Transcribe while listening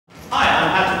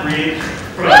Patrick Reed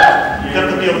from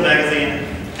Depth of Field magazine,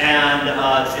 and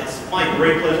it's my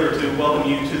great pleasure to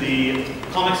welcome you to the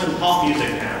Comics and Pop Music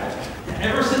panel.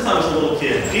 Ever since I was a little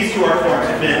kid, these two art forms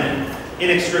have been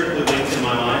inextricably linked in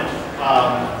my mind.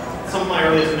 Some of my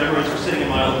earliest memories were sitting in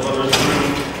my older brother's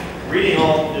room, reading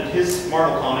all of his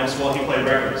Marvel comics while he played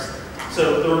records.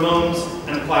 So the Ramones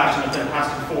and the Clash and the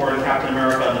Fantastic Four and Captain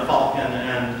America and the Falcon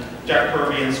and Jack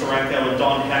Kirby and Steranko and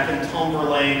Don Heck and Tom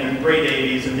Verlaine and Ray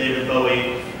Davies and David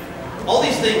Bowie. All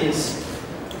these things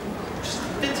just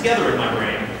fit together in my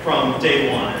brain from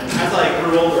day one. And as I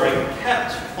grew older, I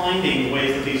kept finding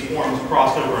ways that these forms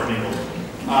crossed over and mingled.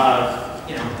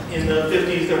 You know, in the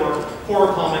 50s, there were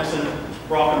horror comics and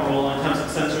rock and roll and attempts at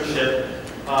censorship.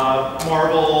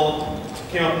 Marvel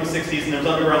came up in the 60s, and there was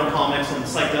underground comics and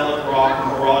psychedelic rock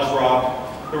and garage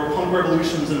rock. There were punk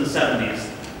revolutions in the 70s.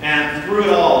 And through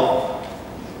it all,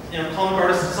 you know, comic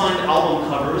artists signed album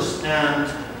covers, and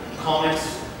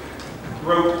comics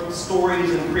wrote stories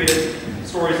and created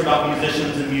stories about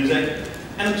musicians and music.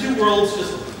 And the two worlds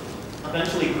just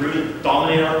eventually grew to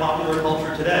dominate our popular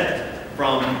culture today,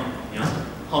 from, you know,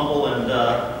 humble and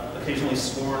occasionally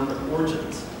scorned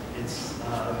origins.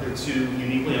 They're two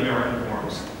uniquely American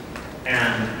forms,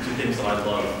 and two things that I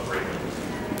love greatly.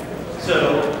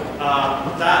 So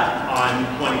with that,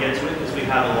 I'm going to get to it because we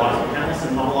have a lot of panelists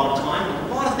and not a lot of time,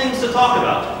 and a lot of things to talk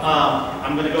about.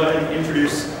 I'm going to go ahead and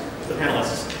introduce the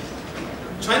panelists.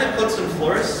 China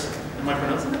Clugston-Flores, am I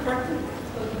pronouncing that correctly?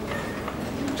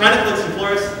 China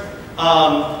Clugston-Flores,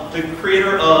 the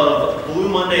creator of Blue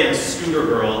Monday and Scooter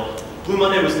Girl. Blue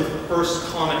Monday was the first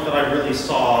comic that I really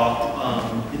saw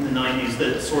in the 90s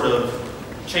that sort of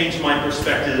changed my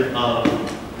perspective of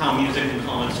how music and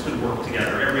comics could work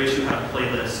together. Every issue had a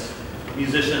playlist,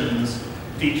 musicians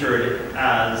featured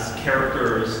as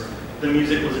characters. The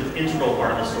music was an integral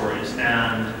part of the stories,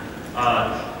 and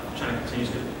China continues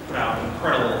to put out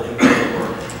incredible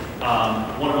work.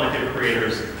 One of my favorite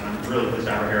creators, and I'm really pleased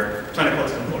to have her here, China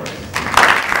Clugston-Flores.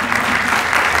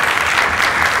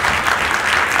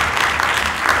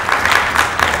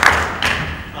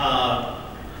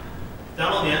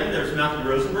 Down on the end, there's Matthew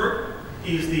Rosenberg.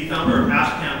 He's the founder of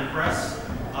Ashcan Press.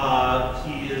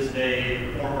 He is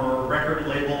a former record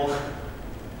label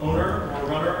owner or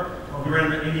runner. He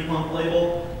ran an indie punk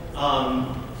label.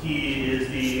 He is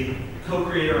the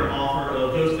co-creator and author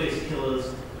of Ghostface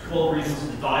Killer's 12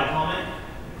 Reasons to Die comic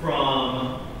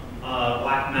from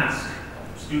Black Mask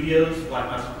Studios, Black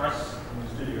Mask Press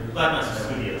Studios. Black Mask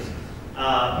Studios.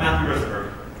 Matthew Rosenberg.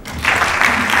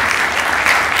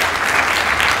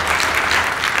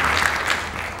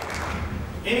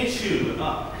 Amy Chu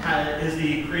is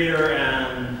the creator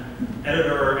and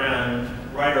editor and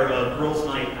writer of Girls'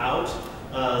 Night Out,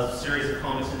 a series of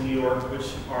comics in New York,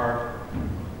 which are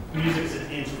music's an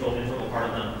integral part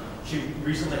of them. She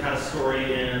recently had a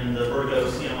story in the Vertigo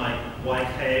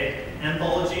CMYK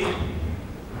anthology,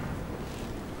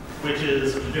 which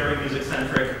is very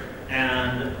music-centric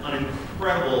and an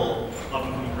incredible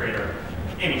up-and-coming creator.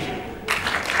 Amy Chu.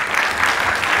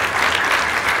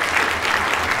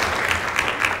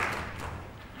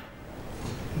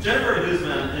 Jennifer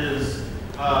Guzman is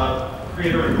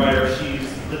creator and writer. She's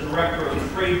the director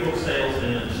of Trade Book Sales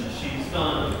and Image. She's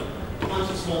done a bunch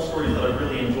of small stories that I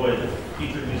really enjoyed that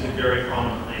featured music very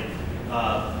prominently.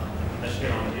 I should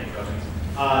get on with the introductions.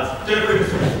 Jennifer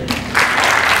Guzman.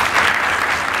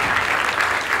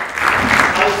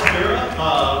 Alice Vera,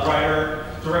 writer,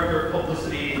 director of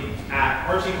publicity at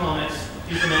Archie Comics.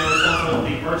 He's the man responsible for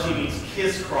the Archie meets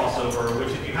Kiss crossover,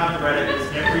 which, if you haven't read it, is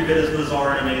every bit as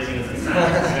bizarre and amazing as it sounds.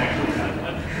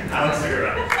 Alex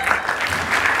Segura.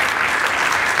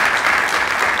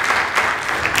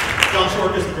 John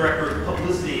Short is the director of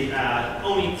publicity at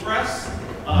Oni Press,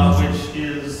 which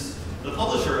is the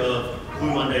publisher of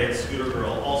Blue Monday and Scooter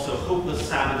Girl, also Hopeless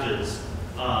Savages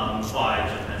by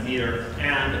Jeff Meter,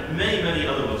 and many, many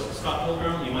other books. Scott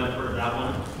Pilgrim, you might have heard of that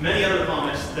one. Many other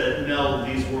comics that meld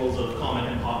these worlds of comic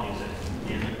and pop music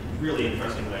in really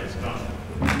interesting ways.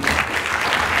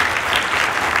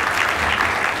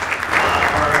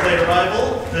 Our late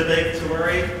arrival, Vivek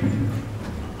Tiwari,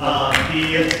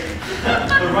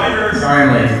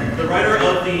 the writer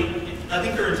of the, I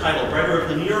think they're entitled, writer of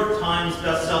the New York Times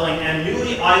best-selling and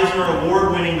newly Eisner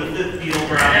Award-winning The Fifth Beatle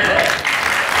graphic.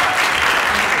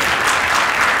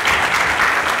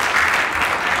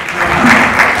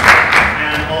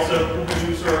 Also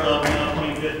producer of the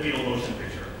upcoming Fifth Beatle motion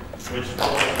picture, which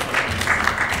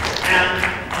and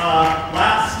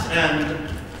last and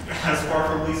as far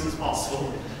from least as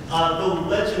possible, the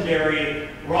legendary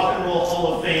Rock and Roll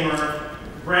Hall of Famer,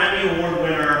 Grammy Award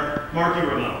winner, Marky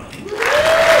Ramone.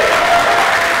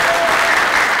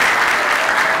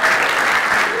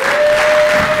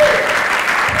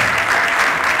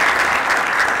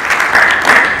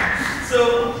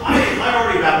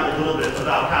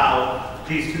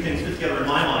 these two things fit together in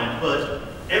my mind, but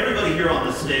everybody here on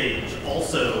the stage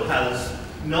also has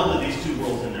melded these two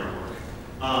worlds in their work.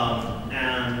 And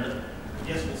I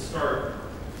guess we'll start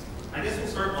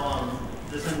on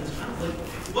this end. Like,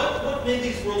 what made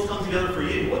these worlds come together for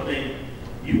you? What made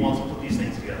you want to put these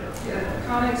things together? Yeah,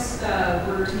 comics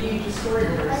were to me just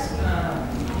storybooks. You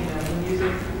know, the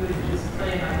music would just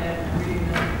play in my head,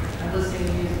 reading them, and listening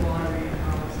to music while I'm reading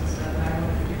comics and stuff. And I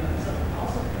wanted to do that myself.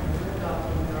 Also,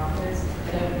 when they're on this,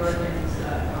 and I would work in these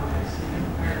comics, you know,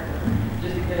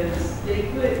 just because they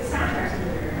put soundtracks in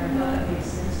there, and I thought that made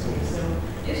sense to me. So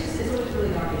it's always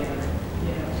really got me out,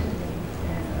 you know, to me.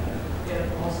 And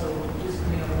yeah, also just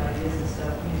coming up with ideas and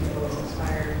stuff. Music always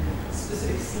inspired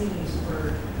specific scenes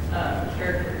for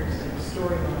characters and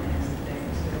storylines and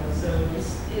things, you know. So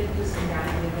it just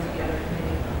naturally went together to me.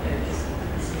 It just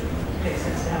makes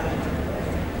sense to have it in a way.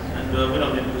 And we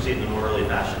don't need to proceed in an orderly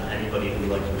fashion. Anybody who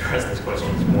would like to address this question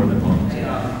is more than welcome to.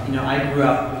 You know, I grew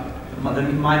up,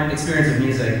 my experience of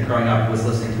music growing up was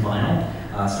listening to vinyl,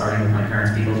 starting with my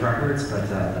parents' Beatles records, but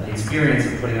the experience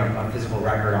of putting up a physical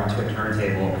record onto a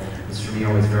turntable was for me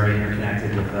always very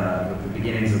interconnected with the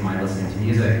beginnings of my listening to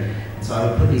music. And so I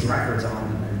would put these records on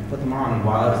and put them on, and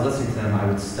while I was listening to them, I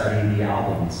would study the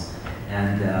albums.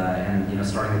 And you know,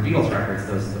 starting with Beatles records,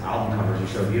 those album covers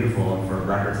are so beautiful, and for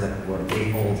records that were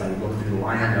gatefolds, I would look through the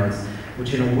liner notes,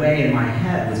 which in a way in my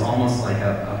head was almost like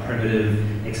a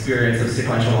primitive experience of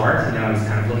sequential art. You know, I was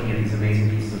kind of looking at these amazing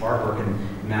pieces of artwork and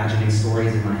imagining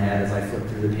stories in my head as I flipped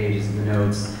through the pages of the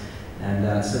notes.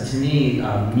 And so to me,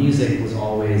 music was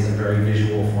always a very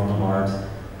visual form of art.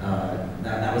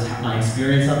 That was my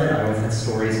experience of it. I always had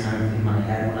stories kind of in my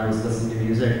head when I was listening to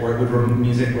music, or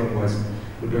music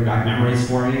would bring back memories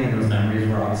for me, and those memories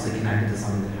were obviously connected to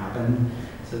something that happened.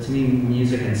 So to me,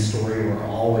 music and story were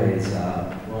always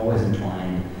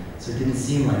entwined. So it didn't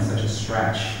seem like such a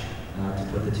stretch to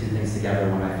put the two things together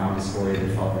when I found a story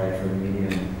that felt right for the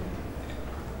medium.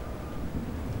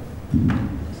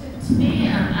 To me,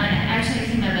 I actually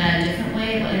came about a different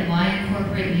way, and why I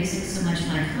incorporate music so much in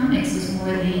my comics was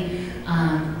more the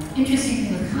interesting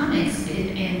thing with comics,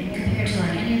 and compared to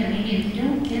like any other medium, you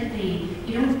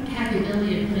don't have the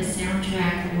ability to put a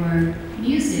soundtrack or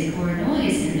music or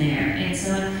noise in there. And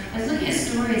so I was looking at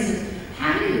stories of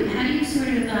how do you sort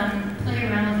of play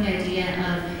around with the idea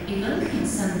of evoking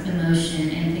some emotion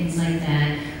and things like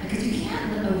that, because you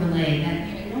can't overlay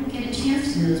that. You don't get a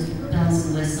chance to do those bells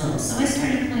and whistles. So I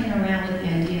started playing around with the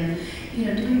idea of, you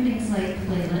know, doing things like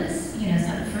playlists. You know, it's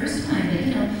not the first time, but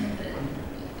you know,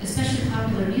 especially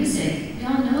popular music, we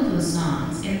all know those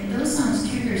songs, and those songs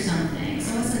trigger something.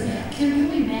 So it's like, can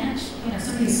we match, you know,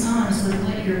 some of these songs with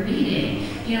what you're reading?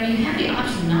 You know, you have the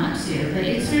option not to, but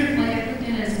it's sort of like I looked at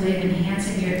it as a way of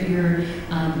enhancing your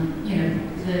you know,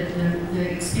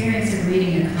 the experience of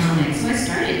reading a comic. So I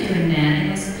started doing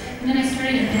that, and then I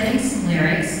started embedding some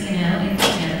lyrics, you know,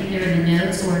 either in the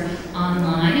notes or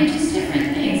online, and just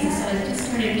different things. And so it just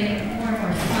started getting more and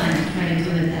more fun to try to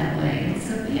do it that way. And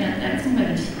so, yeah, that's kind of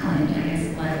a challenge, I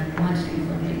guess, what I want to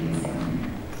incorporate music.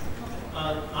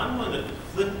 I'm going to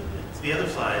flip to the other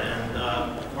side,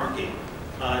 and Marky,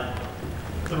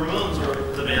 the Ramones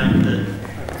are the band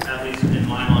that, at least in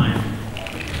my mind,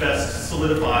 best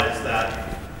solidifies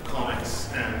that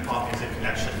comics and pop music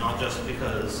connection, not just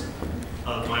because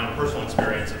of my own personal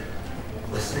experience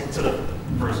of listening to the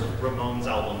first Ramones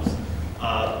albums,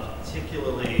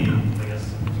 particularly, I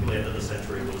guess, Too Late of the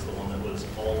Century was the one that was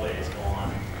always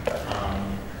on.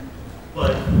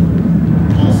 But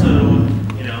also,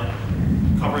 you know,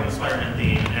 covering the Spider-Man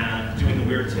theme and doing the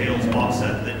Weird Tales box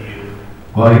set that you...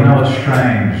 Well, you know, it's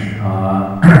strange.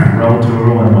 Road to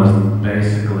Ruin was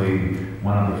basically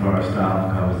one of the first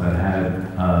album covers that had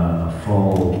a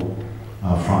full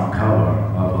front cover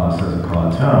of us as a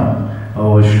cartoon.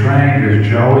 What was strange is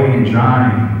Joey and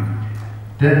Johnny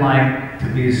didn't like to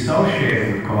be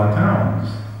associated with cartoons.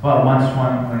 Well,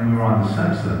 when we were on The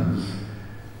Simpsons,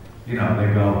 you know,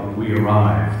 they go, "We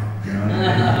arrived." You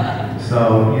know?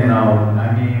 So, you know,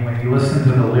 I mean, when you listen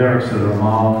to the lyrics of the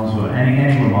Ramones or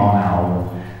any Ramone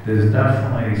album, there's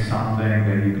definitely something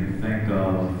that you can think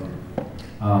of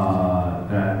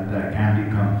that can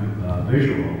become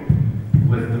visual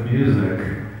with the music,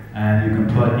 and you can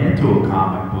put into a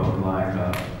comic book like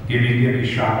Gimme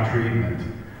Shock Treatment.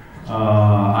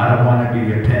 I don't want to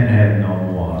be a pinhead no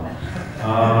more.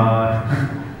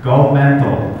 Go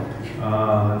Mental.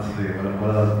 Let's see, what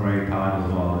other great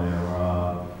titles are there?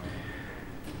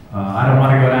 I don't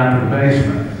want to go down to the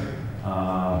basement.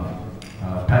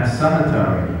 Pet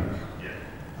Cemetery.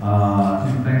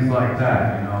 And things like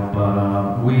that, you know.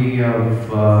 But we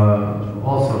have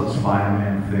also the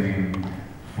Spider-Man theme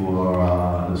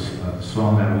for the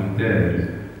song that we did,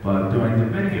 but doing the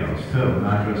videos too,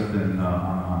 not just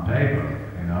on paper,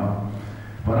 you know.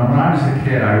 But when I was a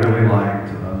kid, I really liked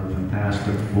the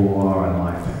Fantastic Four, I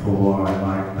liked Thor, I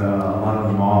liked a lot of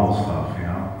the Marvel stuff, you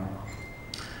know.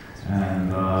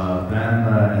 And then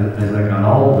as I got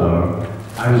older,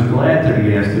 I was glad to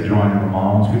be asked to join the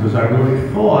Ramones because I really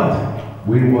thought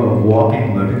we were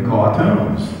walking, living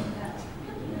cartoons.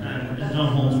 And John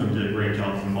Holmstrom did a great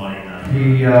job of embodying that.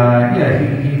 He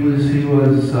was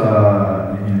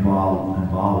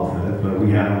involved with it, but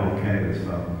we had to okay this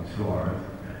stuff when we saw it.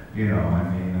 You know, I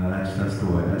mean, that's the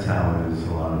way, that's how it is a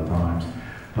lot of times.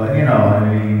 But you know, I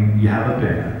mean, you have a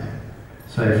band,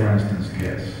 say for instance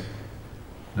Kiss,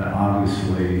 that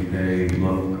obviously they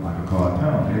look like a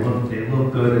cartoon. They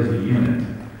look good as a unit,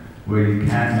 where you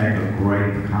can make a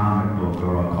great comic book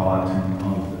or a cartoon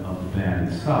of the band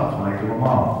itself, like the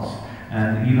Ramones.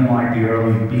 And even like the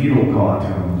early Beatle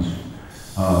cartoons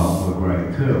were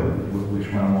great too, which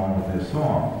went along with their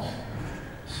songs.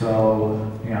 So,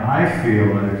 you know, I feel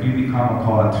that if you become a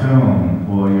cartoon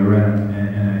or you're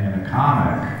in a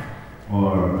comic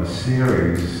or a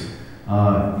series,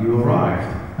 you arrived.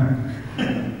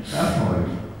 Definitely,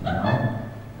 you know.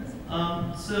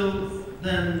 So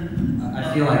then, I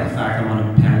feel like the fact I'm on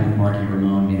a panel with Marky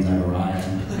Ramone means I've arrived.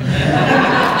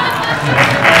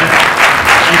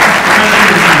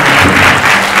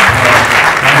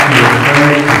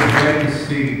 It's great to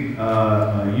see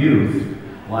youth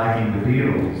liking the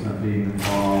Beatles and being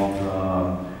involved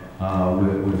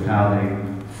with how they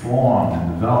formed and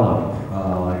developed,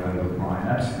 like with Brian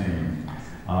Epstein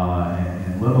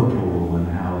in Liverpool, and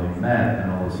how they met and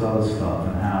all this other stuff,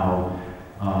 and how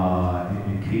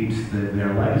it keeps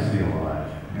their legacy alive.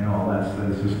 You know,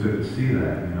 that's just good to see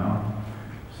that, you know.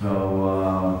 So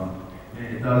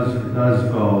it does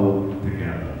go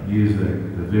together. Music,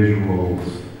 the visuals,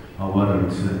 whether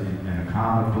it's in a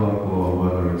comic book or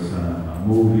whether it's a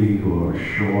movie or a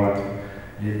short,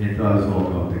 it does all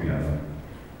go together.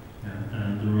 yeah,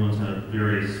 and the Ramones had a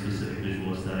very specific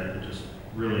visual aesthetic that just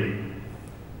really,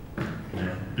 you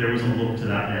know, there was a look to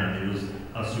that band. It was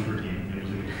a super team. It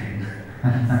was a good thing.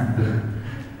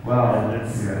 Well,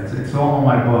 it's all in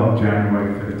my book,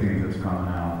 January 15th. It's coming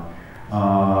out.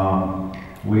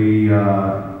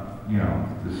 You know,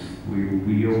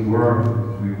 we were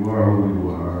who we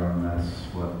were, and that's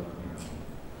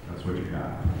what you got.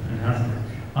 Fantastic.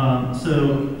 So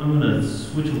I'm going to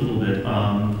switch a little bit.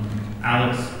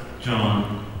 Alex,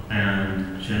 John,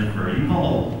 and Jennifer, you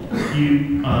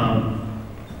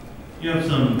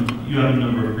have a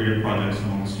number of creative projects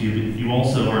amongst you, but you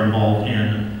also are involved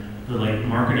in the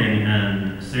marketing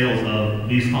and sales of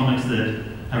these comics that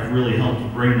have really helped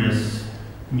bring this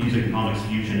music and comics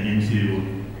fusion into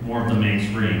more of the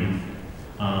mainstream,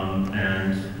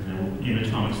 and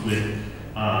Image Comics with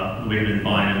The Way We've Been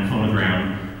Buying and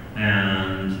Phonogram,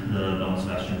 and the Bell and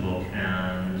Sebastian book,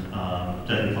 and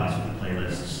Deadly Class with the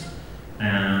playlists.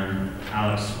 And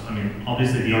Alex, I mean,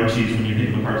 obviously the Archies, when you think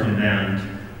of a cartoon band,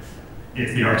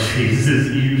 it's the Archies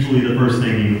is usually the first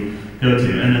thing you go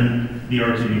to, and then the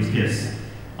Archie meets Kiss,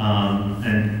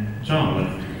 and John with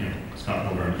Scott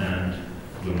Pilgrim and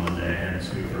Blue Monday and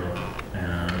Scooter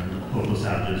and Hopeless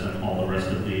Savages and all the rest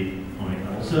of the comic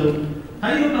level. So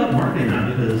how do you go about marketing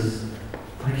that? Because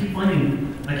I keep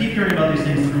hearing about these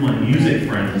things through my music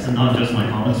friends and not just my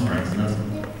comics friends, and that's a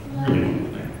really wonderful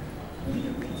thing.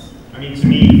 I mean, to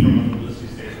me, from a publicity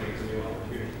standpoint, it's a new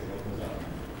opportunity that opens up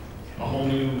a whole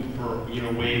new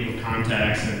wave of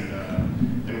contacts and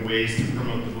ways to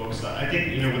promote the books. I think,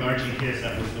 with Archie Kiss,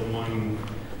 that was the one.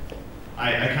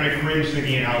 I kind of cringed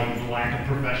thinking about the lack of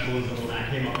professionalism when that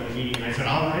came up in a meeting, and I said,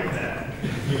 I'll write that.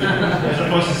 As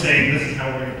opposed to saying, this is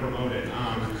how we're going to promote it.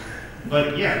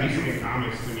 But yeah, music and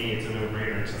comics, to me, it's a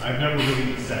no-brainer. So I've never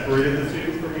really separated the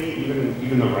two for me.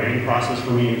 Even the writing process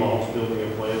for me involves building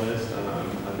a playlist.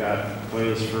 I've got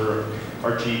playlists for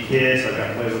Archie Kiss, I've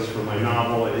got playlists for my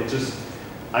novel.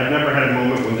 I've never had a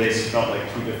moment when they felt like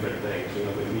two different things.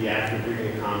 The act of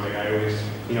reading a comic, I always,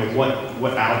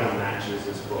 what album matches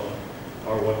this book?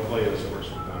 Or what playlist works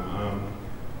with them.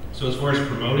 So as far as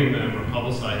promoting them or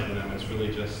publicizing them, it's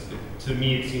really just, to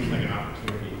me, it seems like an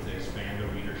opportunity to expand the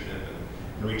readership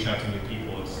and reach out to new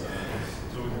people. It's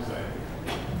always exciting.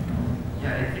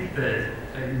 Yeah, I think that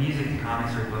music and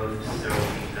comics are both so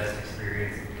the best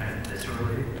experience kind of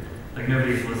viscerally. Like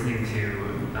nobody's listening to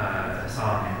a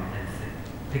song and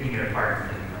picking it apart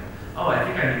and thinking like, oh, I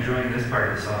think I'm enjoying this part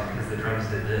of the song because the drums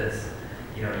did this.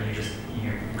 You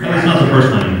That's not the first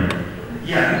time you heard it.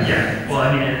 Yeah. Well,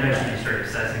 I mean, eventually you start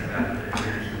obsessing about it.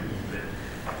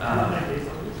 But,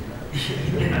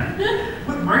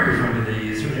 what microphone did they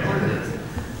use to record this?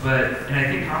 And I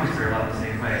think comics are a lot the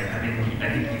same way. I mean, I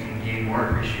think you can gain more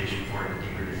appreciation for it the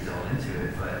deeper you delve into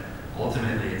it, but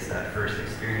ultimately it's that first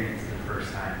experience, the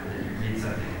first time that you read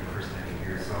something, the first time you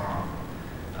hear a song.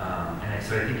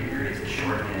 So I think it creates a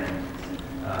shorthand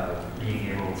of being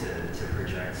able to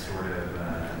project sort of,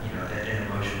 an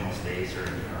emotional space or, a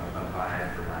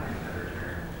vibe, for lack of a better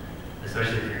term.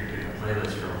 Especially if you're doing a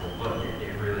playlist for a whole book,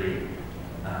 it really,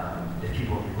 if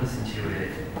people listen to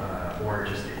it, or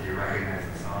just if they recognize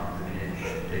the songs, I mean,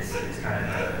 it's kind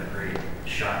of a great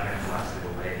shotgun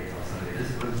classical way to tell somebody this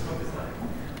is what this book is like.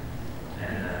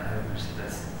 And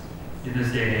that's, in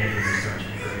this day and age, when there's so much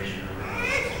information overload,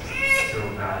 it's so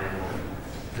valuable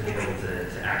to be able to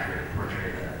accurately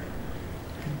portray that.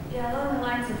 Yeah, along the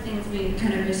lines of things we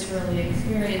kind of viscerally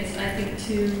experienced, I think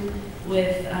too,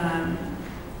 with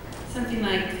something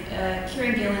like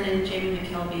Kieran Gillen and Jamie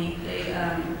McKelvey,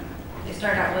 they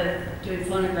start out with doing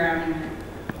phonogram and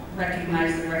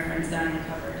recognize the reference down the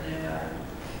cover to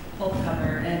pulp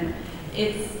cover, and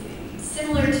it's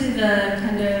similar to the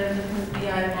kind of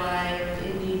DIY or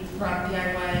indie rock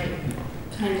DIY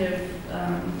kind of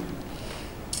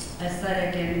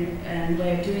aesthetic and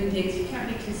way of doing things. You can't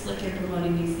be too slick in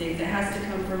promoting these things. It has to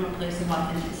come from a place of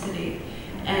authenticity.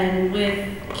 And with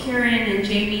Kieran and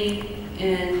Jamie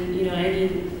and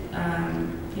Eddie,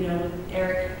 with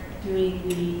Eric doing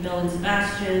the Bill and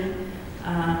Sebastian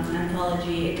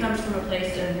anthology, it comes from a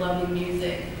place of loving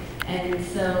music. And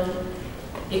so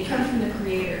it comes from the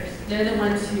creators. They're the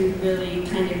ones who really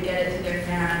kind of get it to their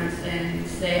fans and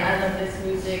say, I love this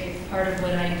music, it's part of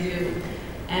what I do.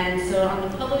 And so on the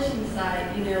publishing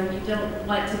side, you don't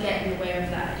want to get in the way of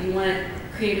that. You want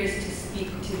creators to speak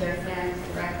to their fans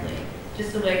directly,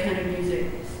 just the way kind of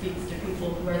music speaks to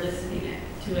people who are listening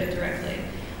to it directly.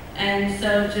 And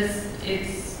so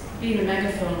it's being a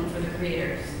megaphone for the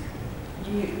creators.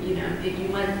 You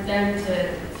want them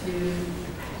to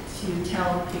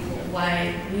tell people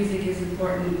why music is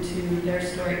important to their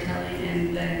storytelling,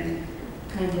 and then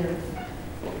kind of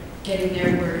getting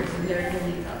their words and their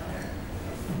feelings out there.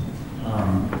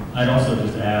 I'd also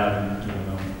just add, I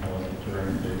wasn't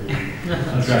directly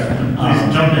please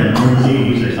jump in.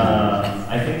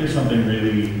 I think there's something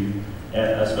really,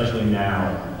 especially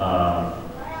now,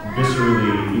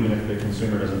 viscerally, even if the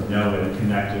consumer doesn't know it,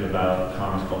 connected about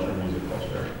comics culture and music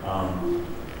culture.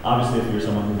 Obviously, if you're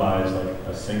someone who buys like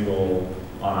a single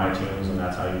on iTunes and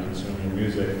that's how you consume your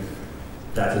music,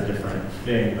 that's a different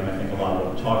thing than I think a lot of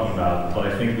what we're talking about. But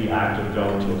I think the act of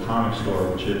going to a comic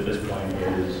store, which at this point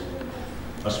is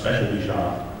a specialty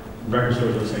shop, record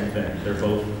stores are the same thing. They're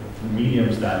both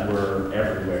mediums that were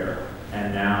everywhere,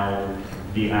 and now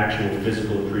the actual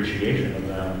physical appreciation of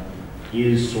them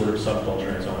is sort of subculture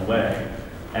in its own way.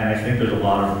 And I think there's a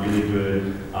lot of really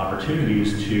good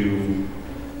opportunities to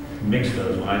mix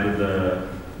those. When I did the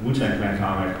Wu-Tang Clan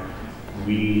comic,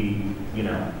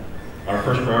 our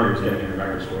first priority was getting into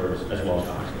record stores as well as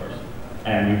comic stores.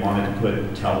 And we wanted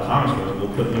to tell comic stores,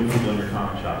 we'll put new people in your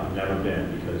comic shop who've never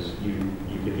been, because you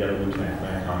could get a Wu-Tang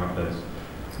Clan comic that's,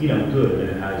 good, and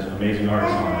it has amazing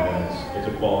artists on it, and it's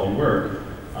a quality work.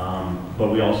 But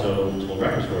we also told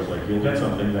record stores, you'll get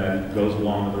something that goes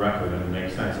along with the record and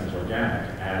makes sense and is organic.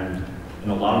 And in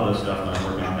a lot of the stuff that I'm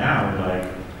working on now,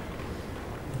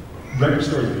 record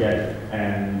stores get it,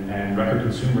 and record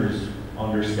consumers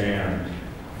understand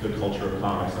the culture of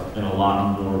comics in a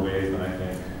lot more ways than I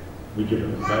think we give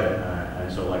them credit.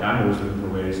 And so I'm always looking for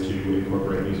ways to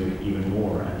incorporate music even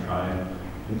more and try and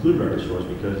include record stores,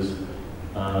 because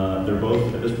they're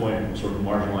both, at this point, sort of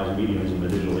marginalized mediums in the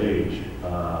digital age,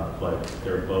 but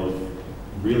they're both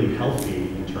really healthy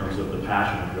in terms of the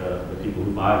passion of the people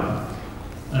who buy them.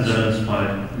 As evidenced by, a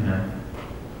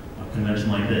convention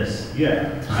like this.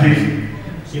 Yeah.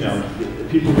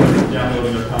 People who are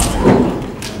downloading their comics.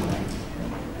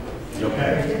 You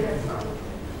okay?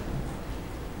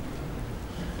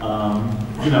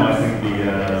 I think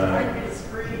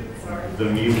the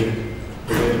music,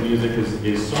 the way the music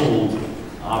is sold,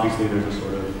 obviously there's a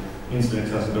sort of instant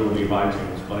accessibility of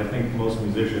iTunes, but I think most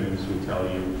musicians would tell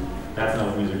you that's not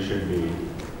what music should be.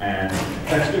 And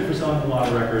that's good for selling a lot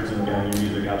of records and getting your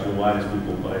music out to the widest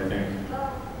people, but I think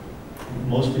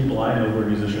most people I know who are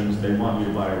musicians, they want you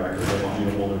to buy a record, they want you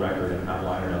to hold a record and have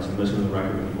liner notes and listen to the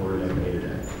record before you've made it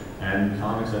in. And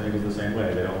comics, I think, is the same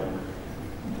way. They don't,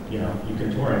 you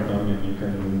can torrent them and you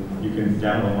can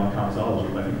download them on Comixology,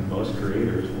 but I think most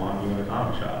creators want you in a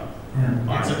comic shop. Yeah.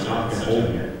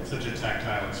 It's such a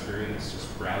tactile experience, just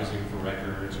browsing for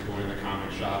records or going to the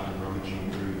comic shop and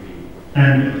rummaging through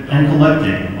and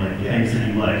collecting things that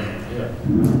you like. Yeah.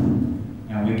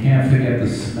 And we can't forget the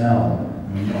smell.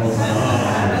 When you open up.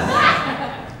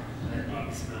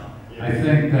 Smell. Yeah. I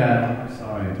think that, I'm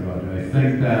sorry to interrupt you, I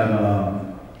think that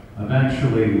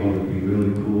eventually what would be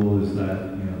really cool is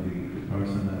that, you know, the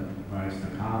person that writes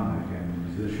the comic and the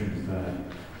musicians that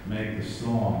make the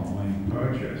song, when you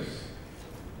purchase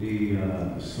the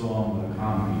song or the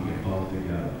comic, you get both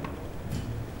together,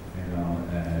 you know,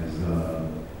 as,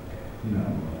 you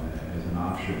know, as an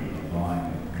option of buying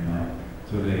it, you know.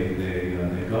 So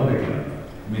they go together.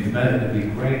 I mean, it'd be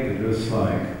great to just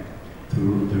like, to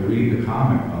read the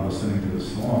comic while listening to the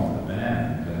song of the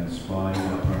band that inspired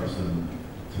that person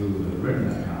to have written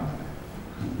that comic.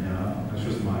 You know, that's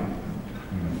just my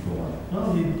thought.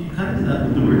 Well, you kind of did that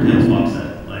with the Weird Tales box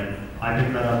set. Like, I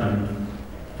picked that up, and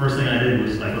first thing I did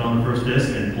was I put on the first disc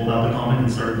and pulled out the comic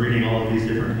and started reading all of these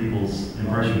different people's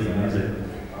impressions of music.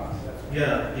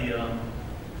 Yeah, the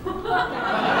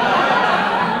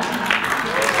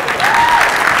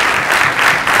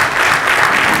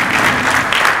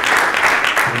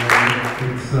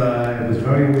It was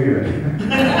very weird. I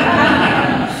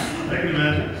can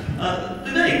imagine.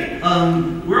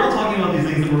 Vivek, we're all talking about these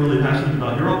things that we're really passionate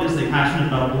about. You're obviously passionate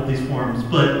about both these forms,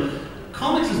 but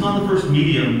comics is not the first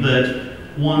medium that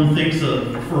one thinks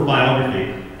of for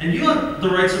biography. And you got the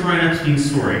rights to Brian Epstein's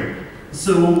story.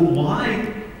 So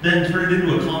why then turn it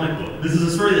into a comic book? This is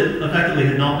a story that effectively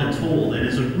had not been told, and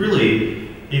is a really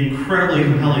incredibly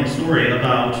compelling story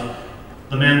about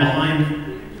the man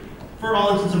behind, for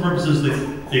all intents and purposes,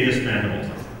 the biggest band of all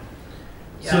time.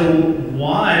 Yeah. So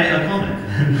why a comic?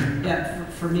 Yeah,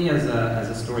 for me as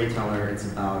a storyteller, it's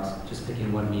about just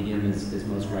picking what medium is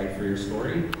most right for your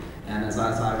story. And as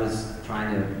I was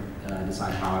trying to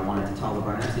decide how I wanted to tell the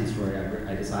Brian Epstein story,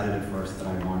 I decided at first that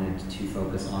I wanted to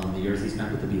focus on the years he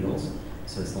spent with the Beatles.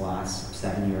 So it's the last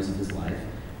 7 years of his life.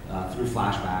 Through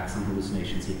flashbacks and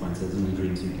hallucination sequences and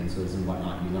dream sequences and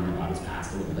whatnot, you learn about his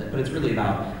past a little bit. But it's really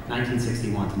about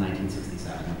 1961 to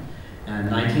 1967.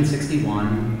 And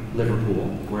 1961, Liverpool,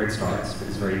 where it starts,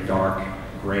 is very dark,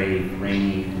 gray,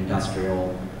 rainy,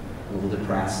 industrial, a little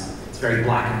depressed. It's very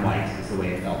black and white, is the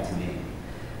way it felt to me.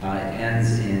 It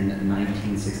ends in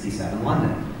 1967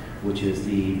 London, which is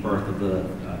the birth of the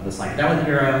psychedelic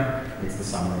era. It's the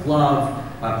summer of love.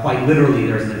 Quite literally,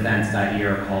 there's an event that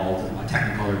year called a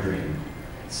Technicolor Dream.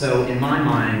 So in my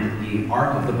mind, the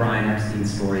arc of the Brian Epstein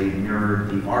story mirrored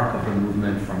the arc of the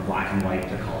movement from black and white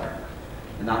to color.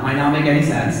 And that might not make any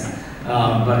sense,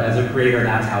 but as a creator,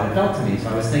 that's how it felt to me. So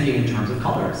I was thinking in terms of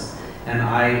colors. And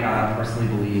I personally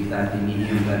believe that the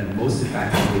medium that most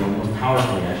effectively, or most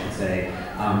powerfully, I should say,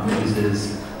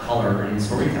 uses color in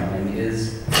storytelling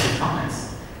is comics.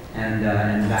 And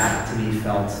that, to me,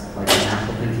 felt like a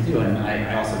natural thing to do. And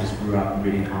I also just grew up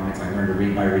reading comics. I learned to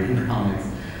read by reading comics.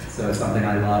 So it's something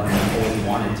I love, and I've always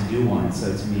wanted to do one.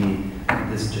 So to me,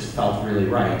 this just felt really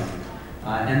right.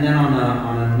 And then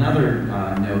on another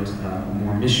note, a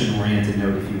more mission-oriented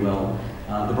note, if you will,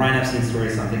 the Brian Epstein story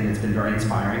is something that's been very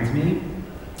inspiring to me.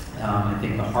 I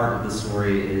think the heart of the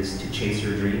story is to chase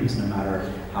your dreams, no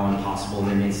matter how impossible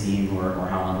they may seem or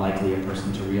how unlikely a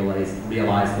person to realize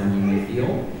them you may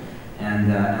feel.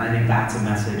 And I think that's a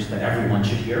message that everyone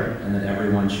should hear and that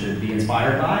everyone should be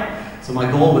inspired by. So my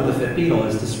goal with the Fifth Beatle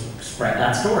is to spread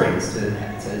that story, is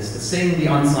to sing the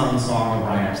unsung song of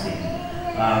Brian Epstein.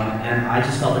 And I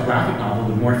just felt a graphic novel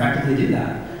would more effectively do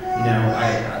that. You know,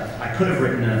 I could have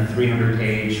written a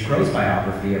 300-page prose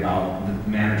biography about the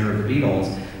manager of the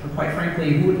Beatles, but quite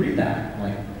frankly, who would read that?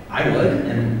 Like, I would,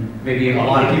 and maybe a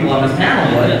lot of people on this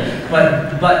panel would,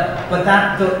 but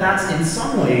that's in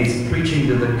some ways preaching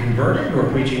to the converted or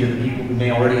preaching to the people who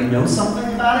may already know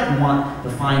something about it and want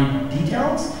the fine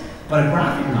details. But a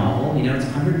graphic novel, you know, it's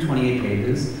 128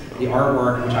 pages. The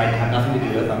artwork, which I have nothing to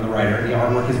do with, I'm the writer, the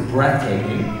artwork is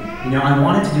breathtaking. You know, I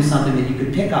wanted to do something that you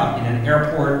could pick up in an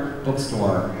airport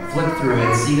bookstore, flip through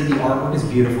it, see that the artwork is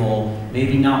beautiful,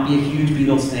 maybe not be a huge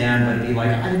Beatles fan, but be like,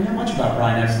 I didn't know much about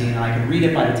Brian Epstein, and I could read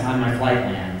it by the time my flight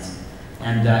lands,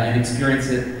 and experience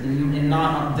it in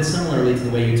not dissimilarly to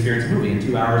the way you experience a movie. In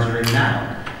 2 hours, you're in and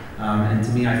out. And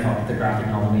to me, I felt that the graphic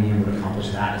novel medium would accomplish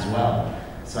that as well.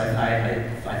 So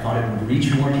I thought it would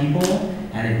reach more people,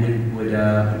 and it would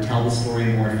tell the story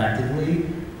more effectively.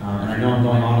 And I know I'm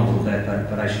going on a little bit,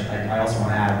 but I also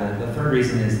want to add that the third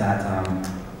reason is that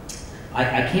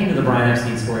I came to the Brian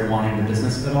Epstein story wanting the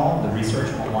business of it all, the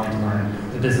research, wanting to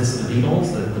learn the business of the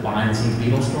Beatles, the behind-the-scenes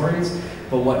Beatles stories.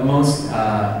 But what most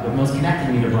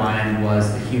connected me to Brian was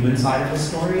the human side of his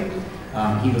story.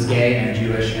 He was gay and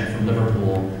Jewish and from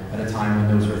Liverpool at a time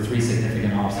when those were three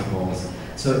significant obstacles.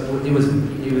 So it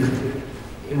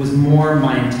was more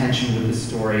my intention with the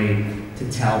story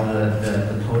to tell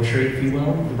the poetry, if you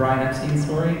will, the Brian Epstein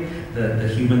story, the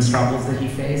human struggles that he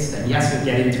faced. And yes, we'll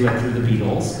get into it through the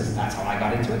Beatles, because that's how I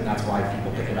got into it, and that's why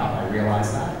people pick it up, I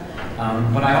realize that.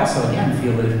 But I also, again,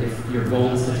 feel that if your goal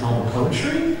is to tell the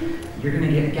poetry, you're going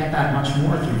to get that much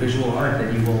more through visual art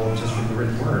than you will just from the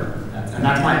written word. And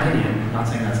that's my opinion. I'm not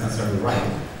saying that's necessarily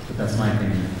right, but that's my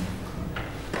opinion.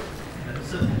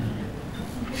 So,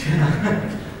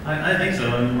 I think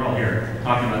so, and we're all here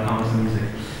talking about comics and music.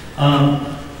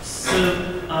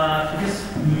 I guess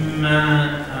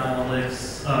Matt,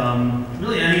 Alex,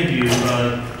 really any of you,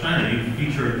 China, you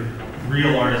featured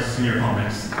real artists in your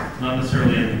comics, not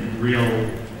necessarily in real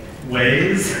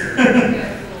ways.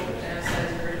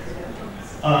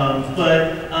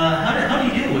 But how do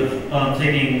you deal with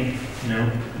taking,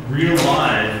 real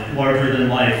live, larger than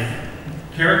life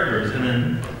characters and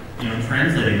then,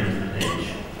 translating them to the page?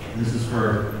 This is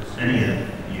for any of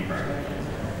you.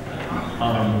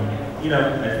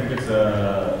 I think it's a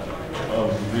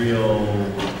real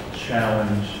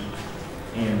challenge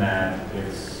in that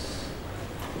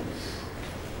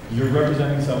you're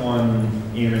representing someone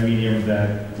in a medium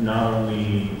that not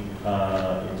only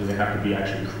do they have to be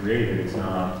actually created, it's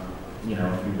not, if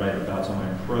you write about someone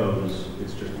in prose,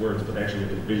 it's just words, but actually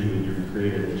to visually be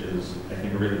created, which is, I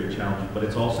think, a really big challenge. But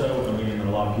it's also a medium that a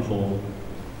lot of people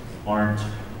aren't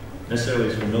necessarily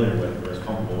as familiar with or as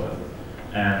comfortable with.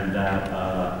 And that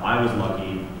I was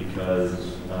lucky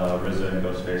because RZA and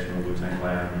Ghostface from the Wu-Tang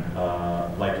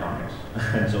Clan like comics,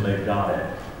 and so they've got it.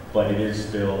 But it is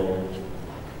still,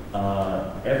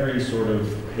 every sort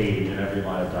of page and every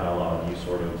line of dialogue, you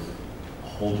sort of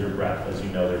hold your breath as you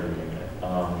know they're reading it.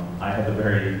 I had the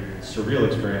very surreal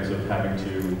experience of having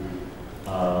to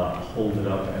hold it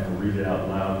up and read it out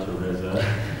loud to RZA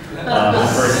the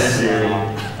first issue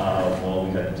while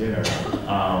we had dinner.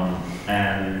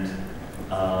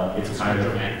 It's kind of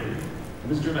dramatic. It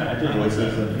was dramatic. I did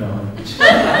voices.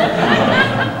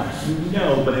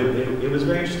 No, but it was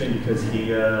very interesting because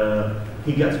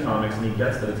he gets comics and he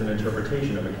gets that it's an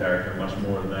interpretation of a character much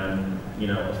more than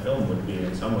a film would be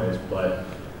in some ways. But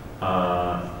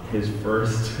his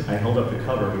first, I held up the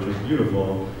cover, which was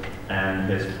beautiful, and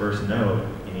his first note,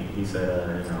 he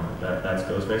said, that's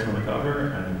Ghostface on the cover,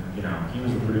 and he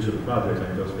was the producer of the project,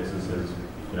 and Ghostface is his,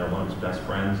 one of his best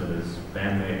friends and his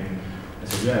bandmate. And I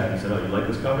said, yeah. And he said, oh, you like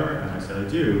this cover? And I said, I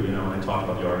do. And I talked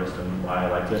about the artist and why I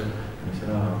liked it. And he said,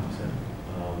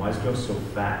 why is Ghost so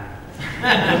fat?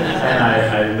 And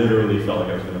I literally felt like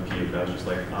I was going to puke. I was just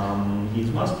like, he's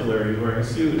muscular, he's wearing a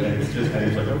suit, and he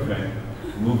was like, okay,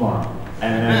 move on.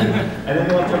 And then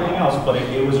he left everything else. But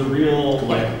it was a real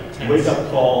wake-up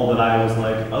call that I was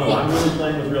like, oh, I'm really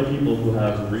playing with real people who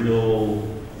have real,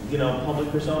 public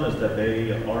personas that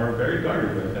they are very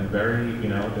guarded with and very,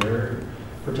 they're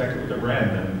protected with their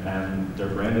brand, and their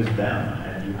brand is them,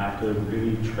 and you have to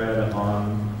really tread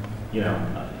on,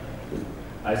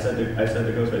 I said to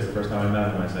Ghostface the first time I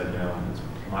met him, I said, it's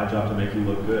my job to make you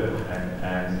look good,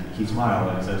 and he smiled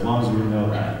and he said, as long as you know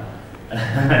that.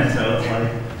 And so it's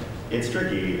like, it's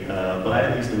tricky, but I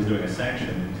at least was doing a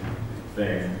sanctioned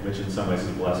thing, which in some ways is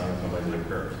a blessing, in some ways is a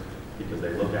curse, because they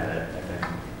look at it and think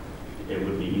it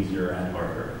would be easier and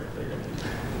harder if they didn't.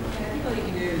 I think all you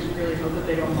can do is really hope that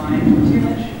they don't mind too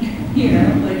much.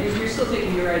 If you're still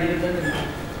taking your idea of them and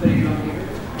putting it on paper,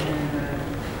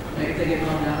 and if they get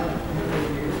bummed out,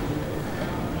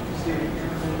 just do it.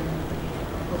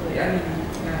 Hopefully, I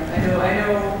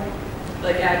know,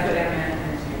 I put Ant-Man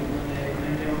in too one day, and I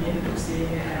know he ended up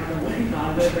seeing it. I don't know what he thought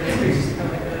of it, but it was just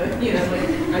kind of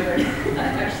my friend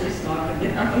actually stalked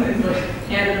him down and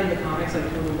handed him the comics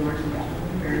total boards and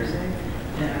embarrassing,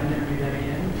 and I would never do that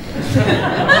again.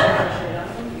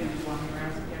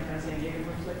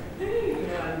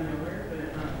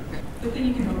 The thing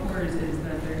you can hope for is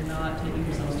that they're not taking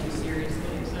themselves too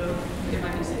seriously. So it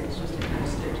might be safe just to kind of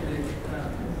stick to it.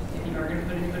 If you are going to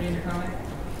put anybody in your comic,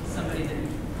 somebody that you're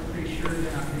pretty sure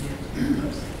they're not going to get too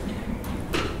close.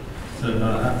 So,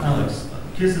 Alex,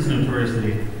 Kiss is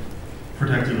notoriously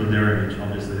protective of their image,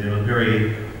 obviously. They have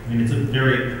it's a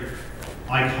very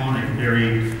iconic,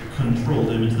 very controlled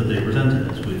image that they presented,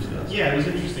 as we discussed. Yeah, it was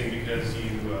interesting because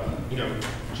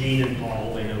Gene and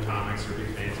Paul, they know comics, are big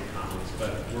fans of comics,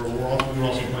 but we're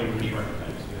also playing with the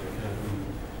archetypes,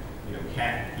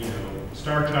 Cat,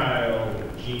 Star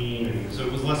Child, Gene, and so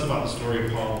it was less about the story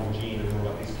of Paul and Gene and more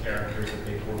about these characters that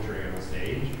they portray on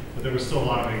stage. But there was still a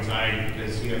lot of anxiety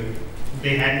because,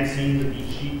 they hadn't seen the beat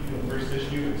sheet from the first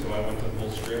issue, and so I went to the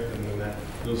full script, and then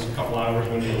those couple hours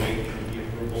when you wait for the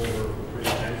approval were pretty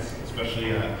tense,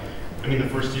 especially, the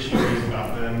first issue is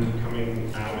about them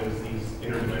coming out as these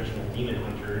interdimensional demon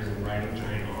hunters and riding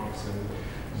giant hawks and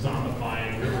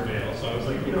zombifying Riverdale. So I was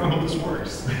like, I hope this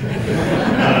works.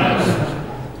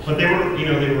 But they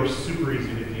were super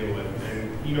easy to deal with,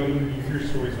 and you hear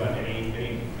stories about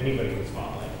anybody in the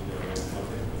spotlight, how difficult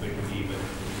they can be, but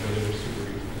they were super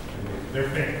easy. And they're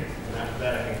fans, and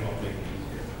that I think helped make it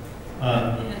easier.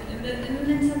 And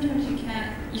then sometimes you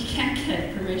can't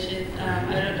get permission. I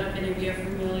don't know if any of you are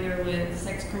familiar with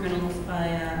Sex Criminals by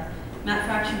Matt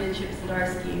Fraction and Chip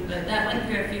Zdarsky, but that went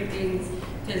through a few things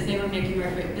because they were making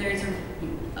reference. There's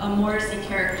a Morrissey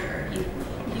character.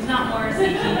 He's not Morrissey.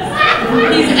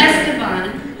 He's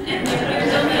Esteban, and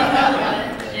there's only a couple,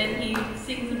 and he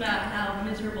sings about how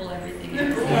miserable everything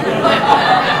is. So,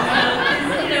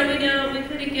 we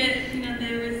couldn't get,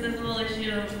 there was this whole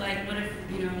issue of like, what if,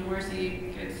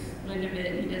 Morrissey gets wind of it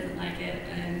and he doesn't like it,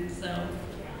 and so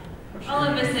all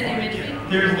of us at imagery.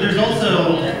 There's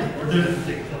also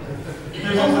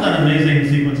that amazing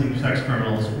sequence in Sex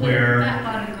Criminals where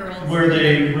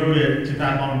they wrote it to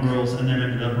Fat Bottom Girls and then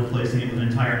ended up replacing it with an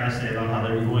entire essay about how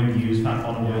they were going to use Fat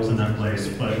Bottom Girls in that place,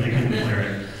 but they couldn't clear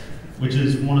it, which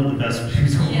is one of the best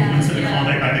musical moments in a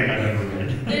comic I think I've ever read.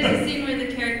 There's a scene where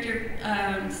the character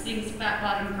sings Fat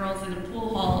Bottom Girls in a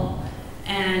pool hall,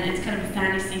 and it's kind of a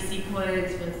fantasy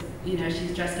sequence with,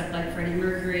 she's dressed up like Freddie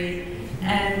Mercury,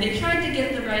 and they tried to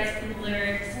get the rights to the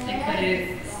lyrics, they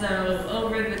couldn't, so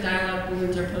over the dialogue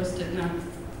balloons are posted notes,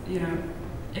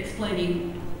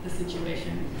 explaining the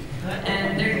situation.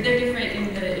 And they're different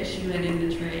in the issue and in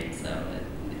the trade, so,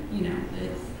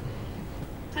 it's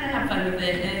kind of have fun with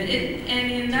it.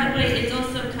 And in that way, it's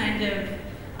also kind of,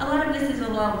 a lot of this is a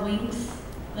lot of winks,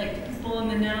 like the people in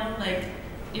the know, like,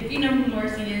 if you know who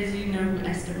Morrissey is, you know who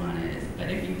Esteban is. But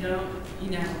if you don't,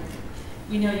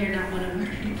 we know you're not one of our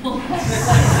people.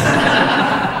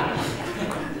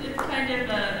 It's kind of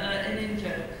an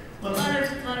in-joke. A lot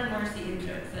of Morrissey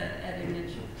in-jokes at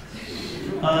Image.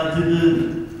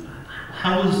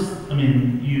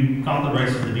 You got the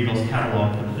rights to the Beatles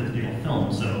catalog for the fifth Beatle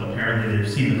film, so apparently they've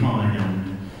seen the comic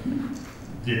and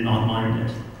did not mind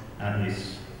it, at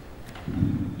least.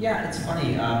 Yeah, it's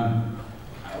funny.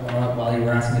 While you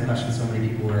were asking the question, so many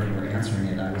people were answering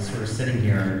it. I was sort of sitting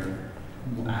here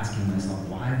asking myself,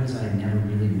 why was I never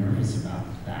really nervous about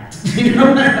that?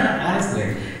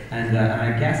 Honestly. And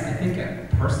I think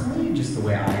personally, just the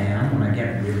way I am, when I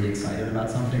get really excited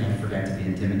about something, I forget to be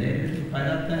intimidated by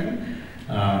that thing.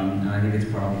 And I think it's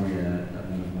probably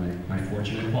one of my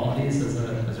fortunate qualities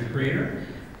as a creator.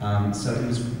 So it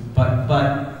was,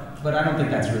 but I don't think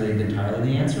that's really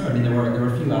entirely the answer. I mean, there were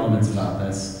a few elements about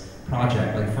this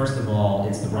project. Like, first of all,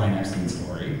 it's the Brian Epstein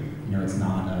story. It's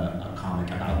not a comic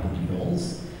about the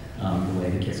Beatles, the way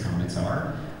the Kiss comics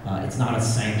are. It's not a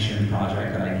sanctioned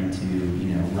project that I need to,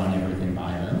 run everything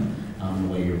by them, the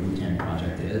way your Wu-Tang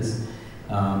project is.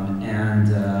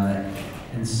 And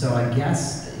so I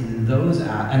guess in those,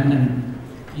 and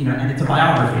it's a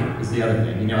biography is the other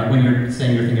thing. When you're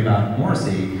saying you're thinking about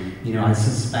Morrissey, I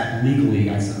suspect legally,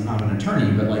 I'm not an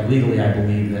attorney, but like legally I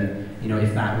believe that,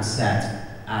 if that was set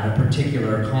at a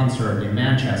particular concert in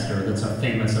Manchester that's a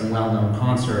famous and well-known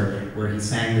concert where he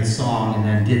sang this song and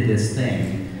then did this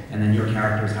thing, and then your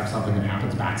characters have something that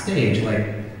happens backstage,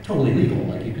 like, totally legal,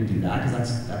 like, you can do that, because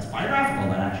that's biographical,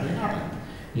 that actually happened.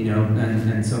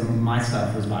 And so my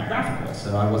stuff was biographical,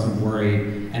 so I wasn't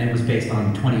worried, and it was based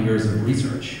on 20 years of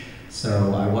research,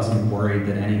 so I wasn't worried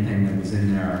that anything that was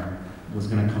in there was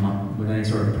going to come up with any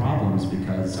sort of problems,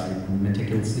 because I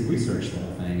meticulously researched the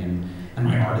whole thing, and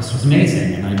my artist was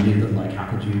amazing, and I knew that, like, how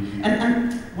could you,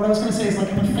 and what I was going to say is,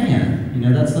 like, I'm a fan,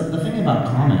 that's the thing about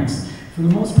comics. For the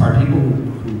most part, people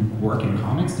who work in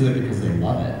comics do it because they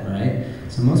love it, right?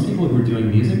 So most people who are doing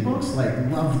music books, like,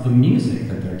 love the music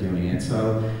that they're doing it,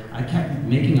 so I kept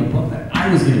making a book that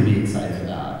I was going to be excited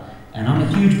about, and I'm a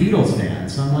huge Beatles fan,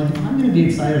 so I'm like, if I'm going to be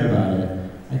excited about it,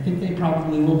 I think they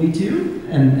probably will be too,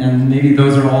 and maybe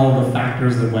those are all the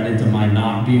factors that went into my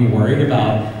not being worried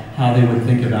about how they would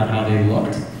think about how they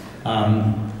looked.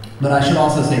 But I should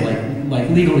also say, like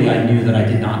legally, I knew that I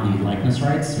did not need likeness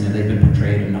rights. They've been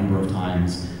portrayed a number of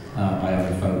times by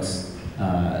other folks,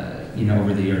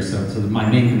 over the years. So my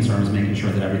main concern was making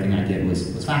sure that everything I did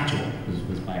was factual,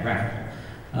 was biographical.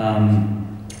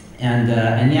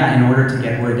 And yeah, in order to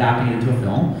we're adapting it into a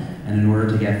film, and in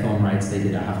order to get film rights, they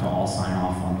did have to all sign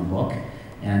off on the book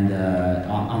and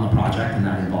on the project, and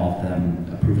that involved them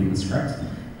approving the script.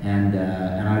 And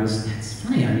it's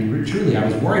funny, I mean, truly, I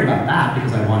was worried about that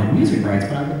because I wanted music rights,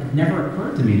 but it never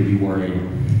occurred to me to be worried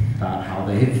about how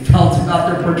they felt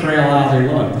about their portrayal, how they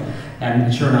looked.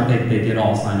 And sure enough, they did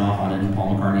all sign off on it, and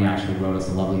Paul McCartney actually wrote us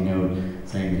a lovely note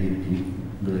saying that he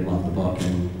really loved the book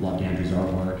and loved Andrew's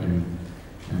artwork, and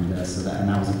that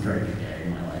was a very good day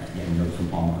in my life. getting a note from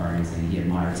Paul McCartney saying he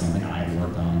admired something I had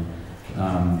worked on.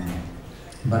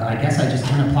 But I guess I just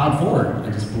kind of plowed forward.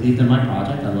 I just believed in my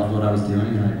project. I loved what I was doing,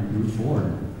 and I moved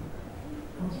forward.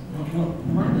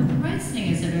 The rights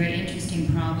thing is a very interesting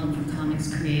problem for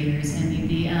comics creators. I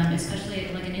mean, especially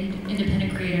like an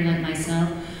independent creator like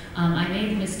myself, I made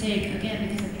the mistake, again,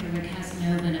 because of Rick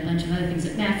Casanova and a bunch of other things,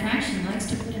 that Matt Fraction likes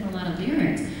to put in a lot of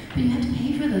lyrics, but you have to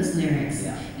pay for those lyrics.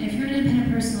 Yeah. And if you're an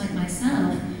independent person like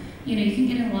myself, you know, you can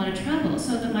get in a lot of trouble.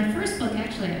 So my first book,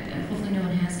 actually, hopefully no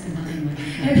one has it, but anyway,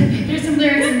 there's some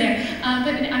lyrics in there.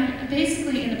 But I'm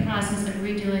basically in the process of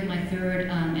redoing my third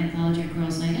anthology of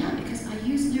Girls' Night Out, because I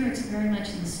use lyrics very much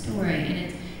in the story,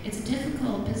 and it's a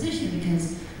difficult position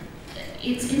because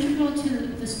it's integral to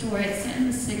the story. It's set in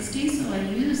the 60s, so I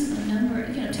use a number,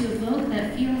 you know, to evoke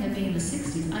that feeling of being in the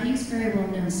 60s. I use very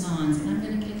well-known songs, and I'm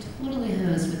going to get totally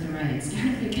hosed with the rights. Even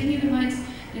if they give me the rights,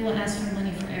 they will ask for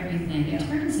money for everything. It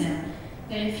turns out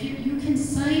that if you can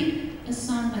cite a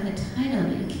song by the title,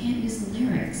 but you can't use the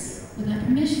lyrics without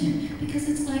permission, because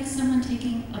it's like someone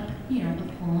taking a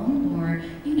poem, or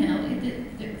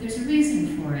there's a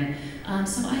reason for it.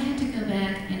 So I had to go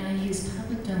back and I used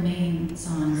public domain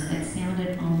songs that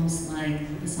sounded almost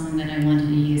like the song that I wanted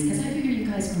to use, because I figured you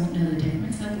guys won't know the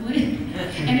difference, hopefully,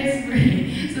 and it's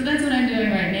free. So that's what I'm doing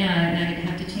right now, and I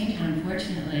have to change it,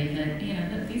 unfortunately. But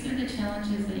these are the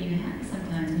challenges that you have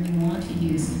sometimes when you want to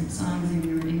use songs in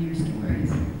your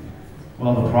stories.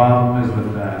 Well, the problem is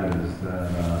with that is that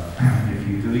if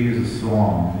you do use a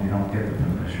song and you don't get the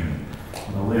permission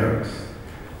for the lyrics,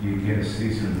 you get a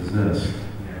cease and desist.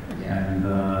 And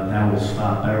that will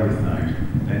stop everything.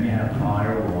 Then you have to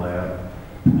hire a lawyer,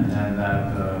 and then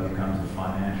that becomes a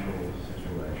financial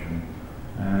situation.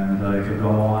 And it could go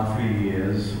on for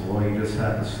years, or you just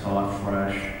have to start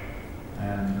fresh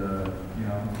and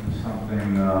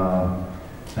something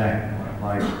that,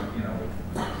 like,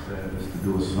 said, is to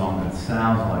do a song that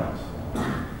sounds like a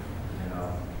song.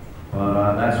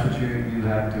 But that's what you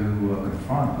have to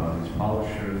confront, these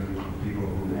publishers, people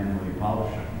who annually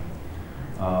publish it.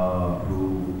 Who,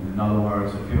 in other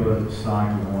words, if you're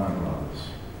signed to Warner Brothers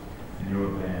and you're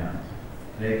a band,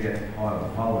 they get part of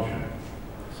the publishing.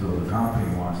 So the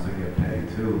company wants to get paid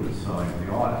too, besides the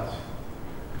artist.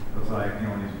 It's like,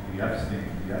 the Epstein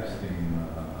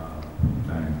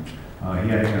thing. He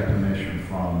had to get permission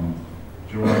from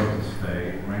George's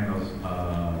estate,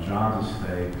 John's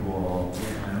estate, Paul,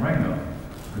 and Ringo,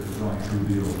 because there's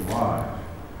only 2 Beatles live.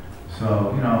 So,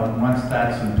 once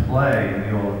that's in play and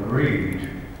they all agreed,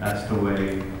 that's the way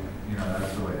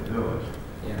to do it.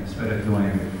 Yeah. Instead of doing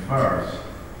it first,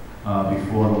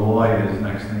 before the lawyers,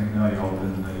 next thing you know, you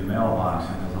open the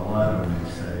mailbox and there's a letter and they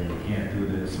say, you can't do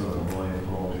this, or the lawyer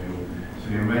told you. So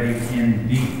you're already in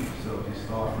deep. So if you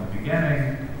start from the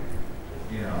beginning,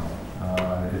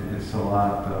 it's a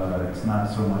lot, it's not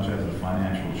so much as a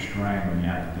financial strain when you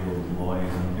have to deal with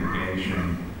lawyers and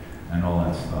litigation and all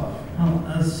that stuff. Well,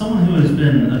 as someone who has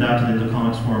been adapted into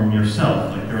comics form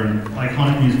yourself, like you're an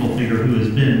iconic musical figure who has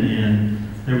been in,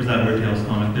 there was that Weird Tales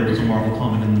comic, there was a Marvel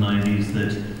comic in the 90s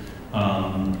that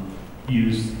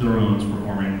used the Ramones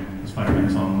performing the Spider-Man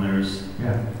song. There's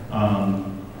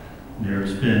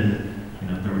been,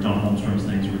 there were John Holmstrom's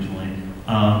things originally.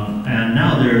 And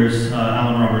now there's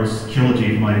Alan Roberts'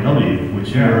 Trilogy from IDW, which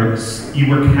you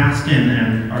were cast in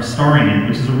and are starring in,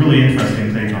 which is a really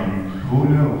interesting take on. Who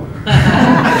knew?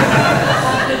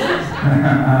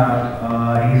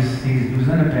 He was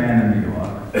in a band in New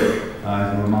York.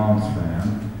 As a Ramones fan,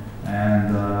 and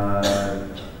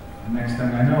next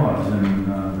thing I know, I was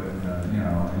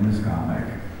in this comic,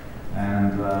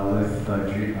 and with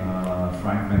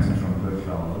Frank Vincent from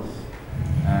Goodfellas,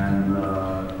 and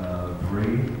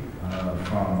Bree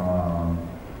from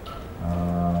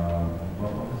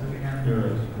what was it again?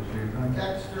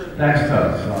 Dexter.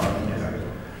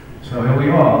 So here we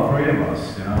are, all 3 of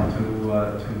us. To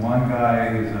one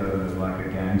guy is like a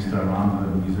gangster, I'm the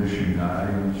musician guy,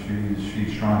 and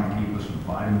she's trying to keep us from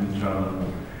fighting each other.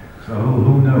 So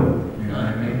who knew? You know what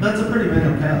I mean? That's a pretty big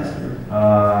cast.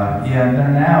 And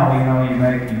then now you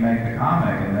make the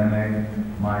comic, and then they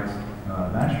might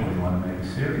eventually want to make a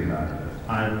series out of it.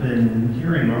 I've been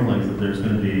hearing rumblings that there's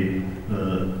going to be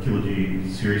the Trilogy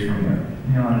series from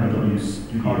IDW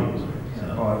Studios.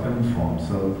 Cartoon form,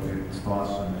 so it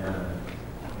starts from there,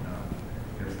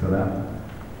 gets to that.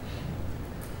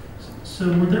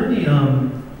 So were there any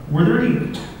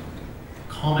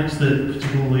comics that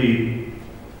particularly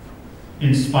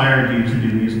inspired you to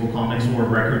do musical comics, or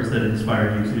records that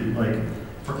inspired you to, like,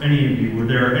 for any of you, were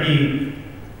there any,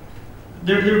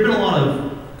 there have been a lot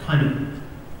of kind of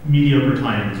mediocre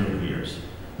tie-ins over the years.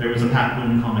 There was a Pat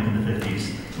Boone comic in the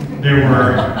 50s There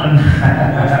were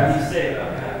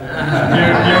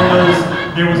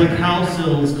there was a Cal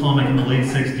Sills comic in the late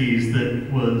 '60s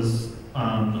that was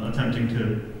attempting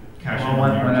to cash in.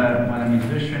 Well, when a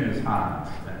musician is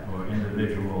hot, or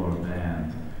individual or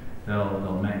band,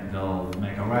 they'll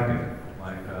make a record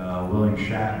like William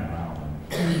Shatner album,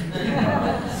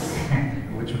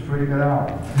 which is a pretty good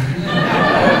album.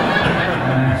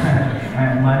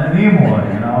 and Leonard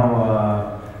Nimoy, you know.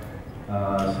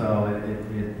 So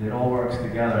it all works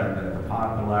together. The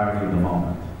popularity of the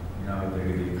moment. You know, there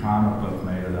could be a comic book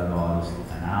made of that artist,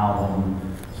 an album.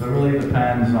 So it really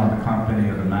depends on the company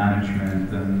or the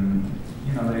management, and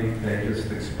you know they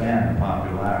just expand the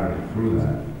popularity through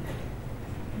that.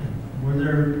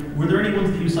 Were there any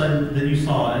ones that you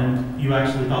saw and you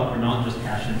actually thought were not just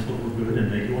cash-ins but were good and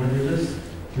make you want to do this?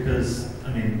 Because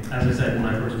I mean, as I said,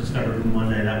 when I first discovered Blue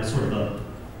Monday, that was sort of a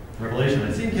revelation.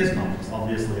 I'd seen Kiss comics,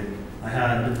 obviously. I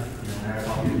had a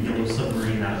copy of the Yellow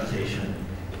Submarine adaptation,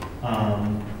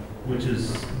 which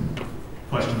is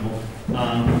questionable.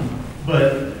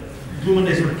 But Blue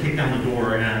Monday sort of kicked down the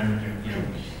door, and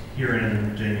Kieran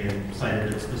and Jamie have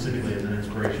cited it specifically as an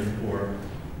inspiration for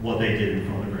what they did in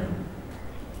From the Ground.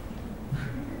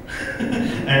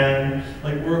 And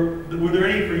like, were there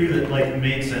any for you that like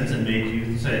made sense and made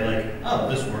you say like, oh,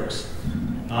 this works,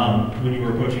 when you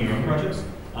were approaching your own projects?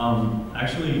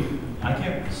 Actually, I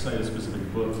can't cite a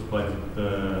specific book, but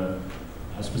a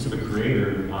specific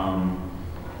creator.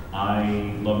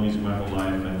 I love music my whole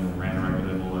life and ran a record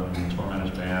label and tour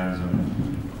managed bands,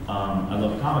 and I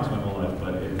loved comics my whole life,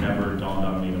 but it never dawned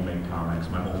on me to make comics.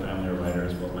 My whole family are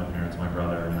writers, both my parents, my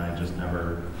brother, and I just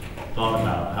never thought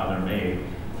about how they're made.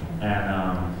 And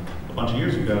a bunch of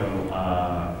years ago,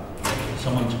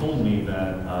 someone told me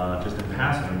that, just in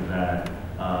passing, that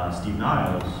Steve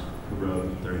Niles, who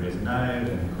wrote 30 Days a Night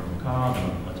and Chrome Cobb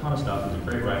and a ton of stuff, who's a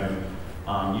great writer,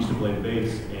 used to play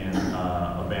bass in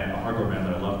a hardcore band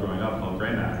that I loved growing up called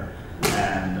Grey Matter.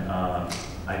 And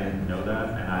I didn't know that,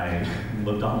 and I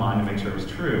looked online to make sure it was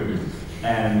true.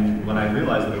 And when I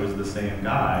realized that it was the same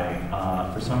guy,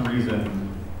 for some reason,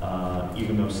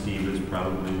 even though Steve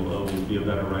probably will always be a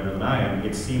better writer than I am,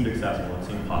 it seemed accessible, it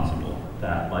seemed possible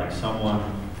that like someone,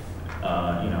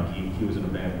 he was in a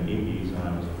band in the 80s,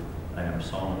 and I never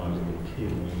saw him when I was a little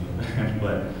kid when he was in a band,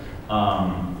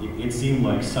 but it seemed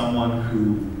like someone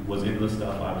who was into the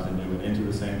stuff I was into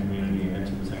the same community, and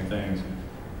into the same things,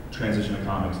 transition to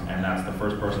comics, and that's the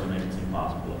first person to make it seem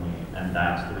possible to me, and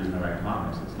that's the reason I write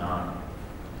comics. It's not,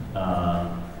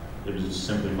 it was just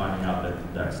simply finding out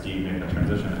that Steve made that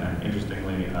transition, and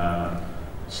interestingly,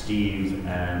 Steve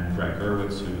and Brett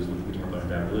Gurwitz, who was the guitar player in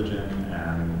Bad Religion,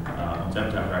 and on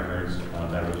Zeptap Records,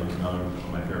 Bad Religion was another one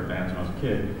of my favorite bands when I was a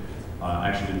kid,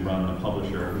 actually run the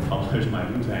publisher who published my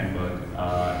Wu-Tang book,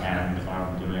 and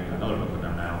I'm doing another book with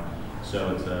them now.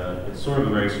 So it's sort of a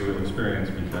very surreal experience,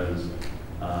 because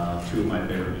two of my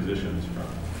favorite musicians from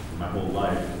my whole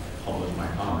life published my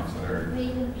comics. They're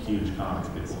huge comics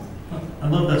people. I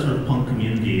love that sort of punk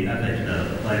community ethic.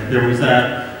 Like there was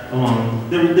that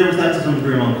there was that to some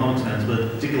degree among comics fans,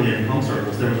 but particularly in punk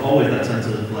circles, there was always that sense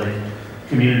of like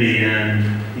community and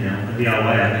a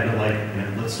DIY ethic of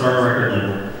like let's start a record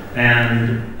label.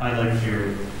 And I liked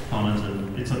your comments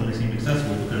of it suddenly seemed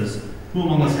accessible, because who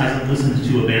among us hasn't listened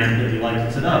to a band that we liked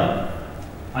and said, oh,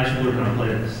 I should learn how to play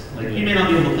this. Like you may not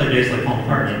be able to play bass like Paul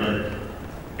McCartney, but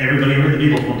everybody heard the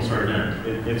Beatles want to start a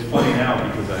band. It's funny now,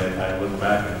 because I look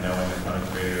back and knowing a ton of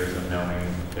creators and knowing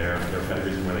their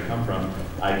pedigrees and where they come from,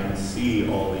 I can see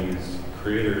all these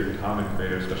comic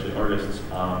creators, especially artists,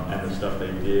 and the stuff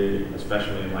they did,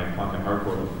 especially in like punk and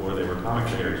hardcore before they were comic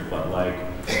creators. But like,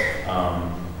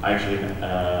 I actually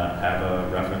have a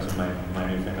reference in my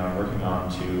new thing that I'm working on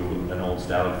to an old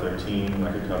Stalag 13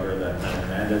 record cover that Matt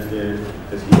Hernandez did,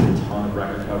 because he did a ton of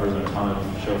record covers and a ton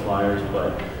of show flyers.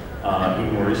 But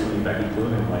even more recently, Becky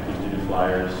Cloonan used to do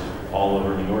flyers all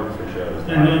over New York for shows.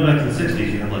 And going back to the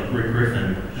 60s, you have like Rick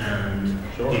Griffin and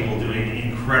people doing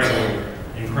incredible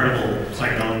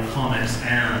psychedelic comics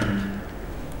and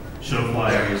show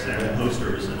flyers and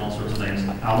posters and all sorts of things.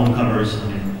 Album covers. I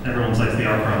mean, everyone cites the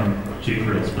art from Cheap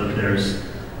Thrills, but there's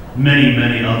many,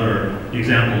 many other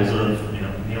examples of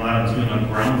Neil Adams doing a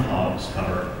Groundhog's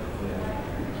cover.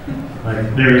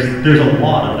 Like there's a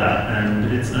lot of that, and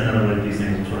it's another way these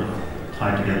things are sort of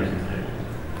tied together to the table.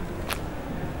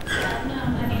 No,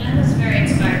 I mean, I was very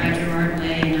inspired by Gerard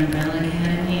Way and Umbrella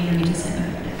Academy. I mean, just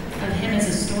of him as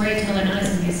a storyteller, not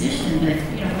as a musician, but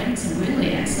writing some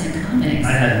really excellent comics.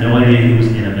 I had no idea he was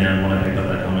in a band when I picked up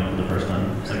that comic for the first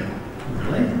time. It's like,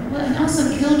 really? Well, and also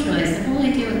Killjoys. The whole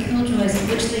idea with Killjoys,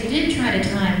 which they did try to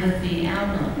time with the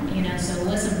album, so it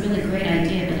was a really great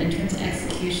idea, but in terms of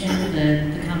execution,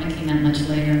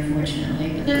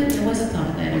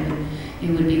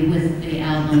 it would be with the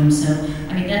album. So,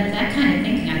 I mean, that kind of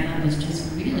thinking I thought was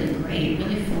just really great,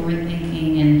 really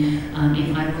forward-thinking, and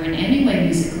if I were in any way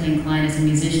musically inclined as a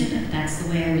musician, that's the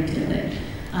way I would do it.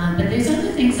 But there's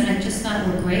other things that I just thought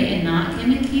were great and not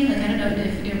gimmicky. Like, I don't know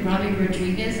if Robbie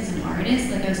Rodriguez is an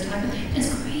artist, like I was talking, this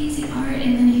crazy art,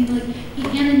 and then he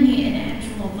handed me an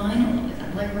actual vinyl,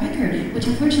 like record, which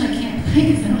unfortunately I can't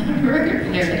play because I don't have a record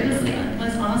player, but it was like the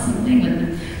most awesome thing with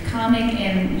the comic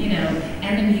and,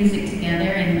 and the music together,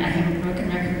 and I have a broken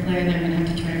record player that I'm gonna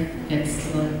have to try to fix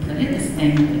to put in this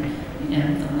thing, but,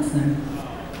 it's awesome.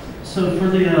 So for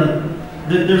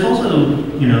there's also,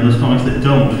 those comics that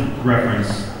don't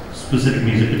reference specific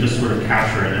music, but just sort of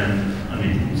capture it, and I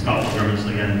mean, Scott Pilgrim is,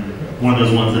 again, one of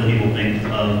those ones that people think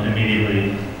of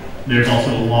immediately. There's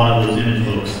also a lot of those image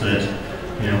books that,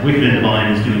 Wicked and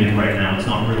Divine is doing it right now. It's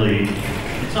not really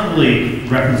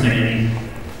referencing any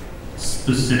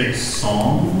specific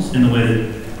songs in the way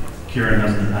that Kieran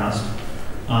has in the past.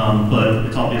 But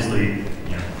it's obviously,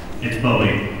 it's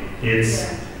Bowie. It's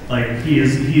like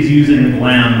he's using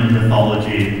glam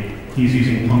mythology. He's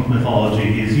using punk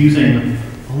mythology. He's using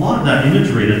a lot of that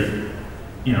imagery that,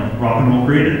 rock and roll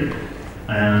created.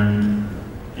 And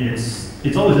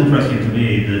it's always interesting to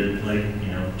me that, like,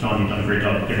 John, you've done a great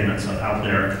job of getting that stuff out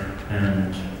there,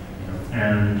 and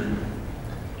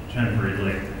Jennifer is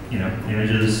like,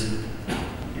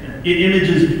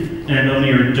 images, and Oni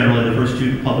are generally the first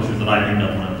two publishers that I think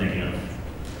of when I'm thinking of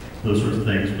those sorts of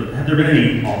things. But have there been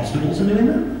any obstacles in doing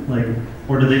that?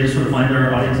 Or do they just sort of find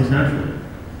their audiences naturally?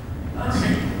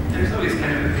 There's always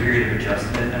kind of a period of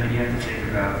adjustment. I mean, you have to think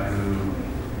about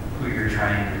who you're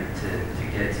trying to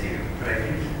get to. But I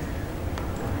think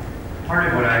part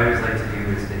of what I always like to do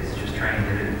is just try and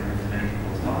get it in as many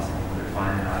people as possible to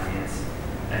find an audience,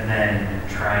 and then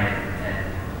try and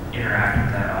interact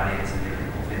with that audience and make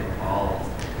people feel involved.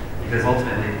 Because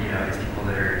ultimately, it's people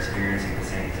that are experiencing the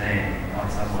same thing on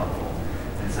some level.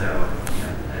 And so,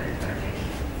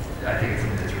 I think it's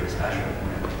something that's really special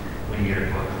when you get a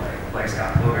book like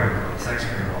Scott Pilgrim or Sex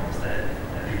Criminals that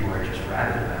people are just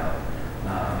rabid about,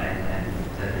 and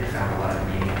that they found a lot of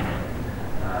meaning in.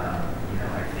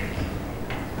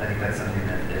 I think that's something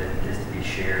that is to be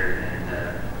shared, and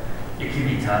it can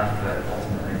be tough, but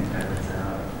ultimately I think that wins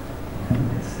out.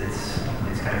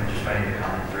 It's kind of just finding the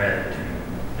common thread between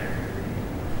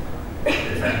everybody,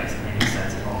 if that makes any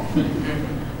sense at all.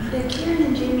 The Kieran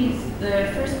and Jamie's, the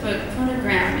first book,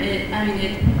 Phonogram,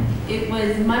 it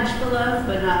was much beloved,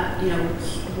 but not,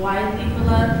 widely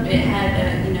beloved. It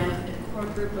had a core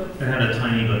group of... It had a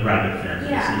tiny but rabid fan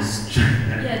base.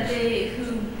 Yeah,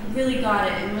 who really got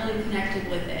it and really connected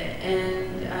with it,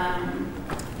 and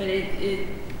but it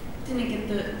didn't get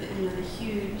the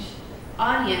huge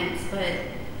audience. But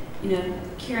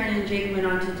Kieran and Jamie went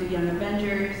on to do Young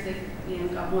Avengers. They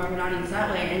got more of an audience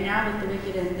that way. And now with The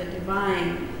Wicked and the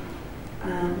Divine,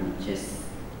 just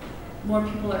more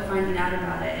people are finding out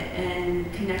about it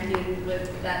and connecting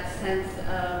with that sense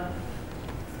of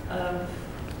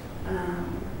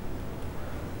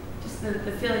just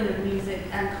the feeling of music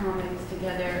and comics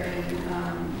together,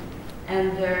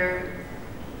 and their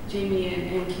Jamie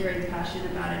and Kieran's passion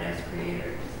about it as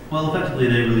creators. Well, effectively,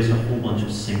 they released a whole bunch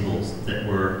of singles that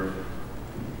were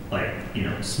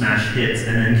smash hits,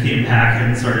 and then came back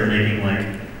and started making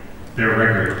their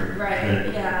record.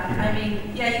 Right. I mean,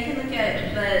 you can look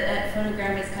at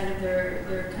Phonogram as kind of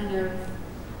their kind of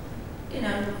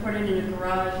recorded in a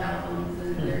garage albums,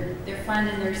 and they're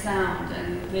finding their sound,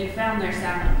 and they found their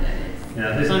sound, and it's...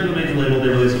 They signed to a major label, they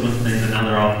released a bunch of things, and now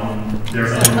they're off on their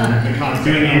own,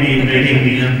 doing indie, making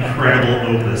the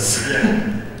incredible opus.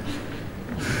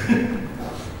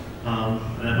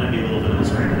 That might be a little bit of a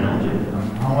strange analogy.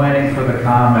 I'm waiting for the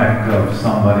comic of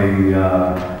somebody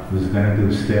who's going to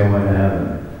do Stairway to Heaven.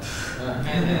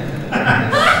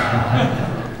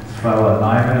 It's about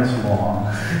 9 minutes long,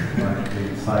 like the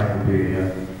encyclopedia.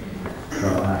 So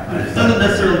it doesn't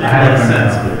necessarily make a lot of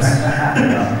sense, but...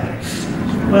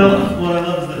 Well, what I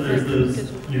love is that there's those,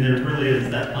 there really is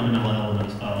that fundamental element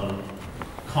of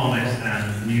comics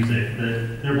and music,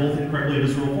 that they're both incredibly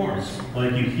visceral forms.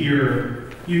 Like you hear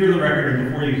the record, and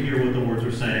before you hear what the words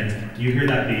are saying, you hear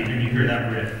that beat and you hear that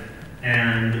riff,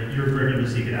 and you're driven to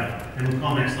seek it out. And with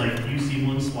comics, you see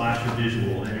one splash of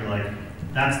visual, and you're like,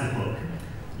 that's the hook.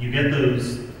 You get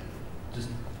those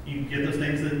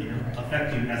things that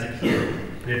affect you as a kid.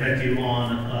 They affect you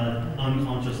on an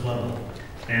unconscious level,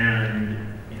 and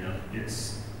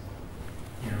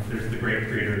there's the great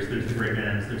creators, there's the great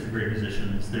bands, there's the great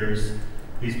musicians, there's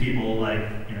these people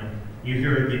you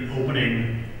hear the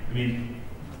opening.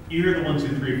 You hear the 1,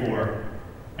 2, 3, 4,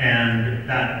 and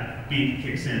that beat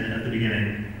kicks in at the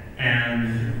beginning,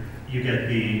 and you get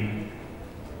the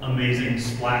amazing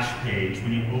splash page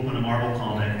when you open a Marvel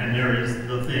comic and there is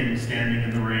the Thing standing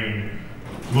in the rain,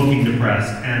 looking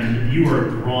depressed, and you are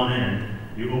drawn in.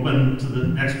 You open to the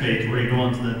next page where you go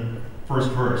on to the first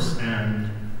verse, and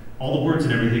all the words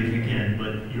and everything kick in,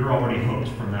 but you're already hooked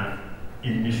from that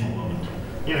initial moment.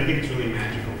 Yeah, I think it's really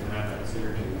magical to have that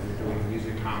synergy when you're doing a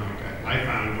music comic. I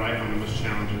found the most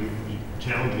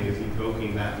challenging is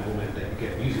evoking that moment that you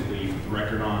get musically. You put the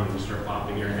record on and you start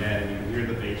popping your head and you hear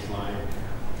the bass line.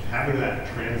 Having that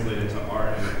translate into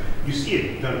art, and you see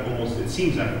it done almost, it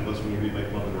seems effortless when you read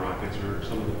like Love and Rockets or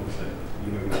some of the books that,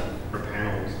 you know, for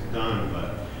panels done,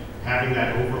 but having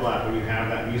that overlap when you have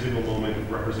that musical moment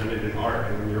represented in art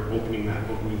and when you're opening that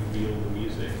book and you feel the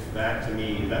music, that to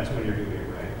me, that's when you're doing it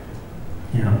right.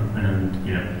 Yeah, and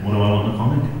yeah, what do I want in a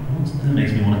comic? Well, something that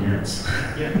makes me want to dance.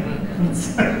 Yeah.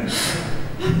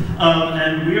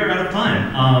 And we are out of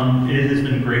time. It has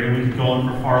been great, and we could go on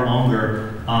for far longer.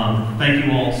 Thank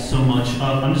you all so much.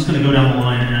 I'm just going to go down the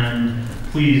line and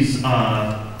please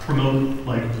promote,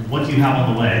 like, what do you have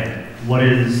on the way? What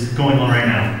is going on right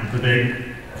now? The big...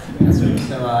 Yeah, so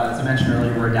as I mentioned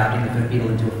earlier, we're adapting the Fifth Beatle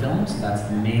into a film, so that's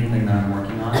the main thing that I'm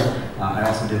working on. I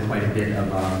also do quite a bit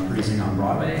of producing on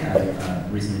Broadway. I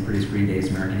recently produced Green Day's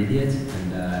American Idiot,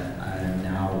 and I'm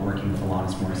now working with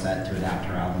Alanis Morissette to adapt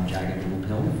her album Jagged Little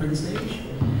Pill for the stage.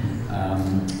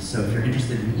 So if you're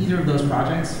interested in either of those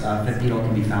projects, Fifth Beatle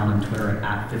can be found on Twitter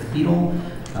at Fifth Beatle,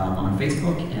 on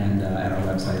Facebook, and at our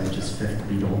website, which is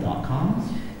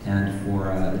fifthbeatle.com. And for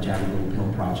the Jagged Little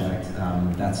Pill project,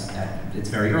 that's at its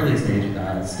very early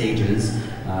stages.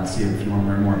 So if you want to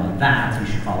learn more about that, you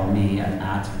should follow me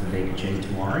at Vivek J.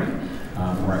 Tiwari,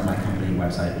 or at my company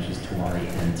website, which is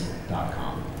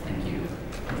tiwariint.com. Thank you.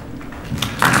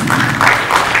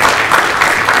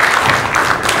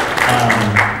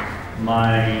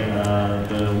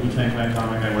 The Wu-Tang Clan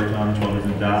comic I worked on, 12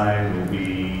 Reasons to Die, will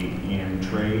be in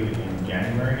trade in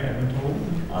January, I've been told,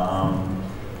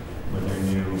 with their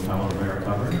new Paulo Rivera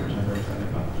cover, which I'm very excited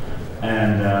about.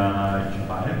 And you should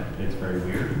buy it. It's very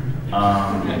weird.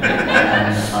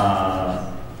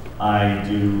 I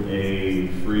do a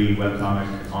free webcomic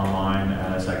online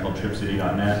at a site called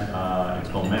tripcity.net. It's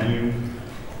called Menu.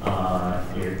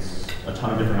 It's a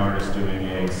ton of different artists doing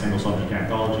a single subject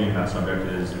anthology, and that subject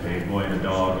is a boy and a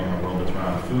dog in a world that's run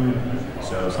out of food.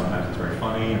 So sometimes it's very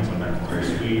funny, and sometimes it's very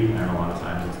sweet, and a lot of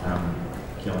times it's them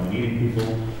killing and eating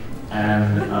people.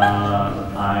 And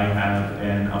I have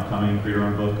an upcoming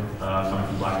pre-run book coming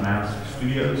from Black Mask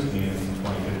Studios in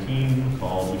 2015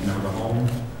 called We Can Never Go Home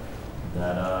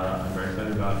that I'm very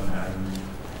excited about, and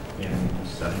in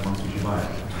 7 months you should buy it.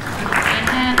 I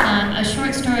have a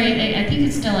short story, I think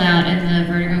it's still out in the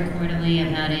Vertigo Quarterly,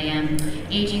 about a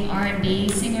aging R&B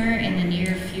singer in the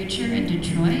near future in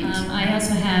Detroit. I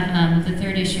also have the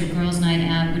 3rd issue of Girls' Night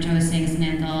Out, which I was saying is an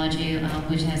anthology,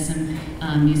 which has some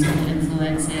musical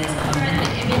influences. We're at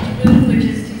the Image booth, which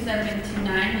is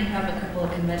 2729. We have a couple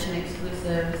of convention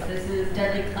exclusives. This is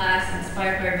Deadly Class,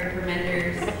 inspired by Rick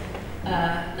Remender's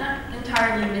not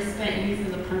entirely misspent youth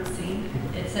in the punk scene.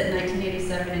 It's set in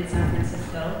 1987 in San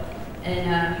Francisco, in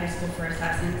High School for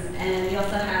Assassins. And we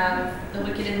also have The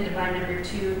Wicked and Divine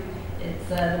 #2. It's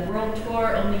the World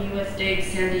Tour, only US date,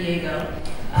 San Diego.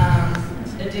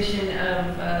 Edition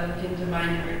of Wicked and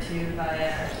Divine #2 by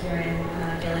Kieran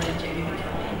Gillen and Jamie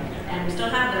McKelvey. And we still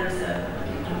have them, so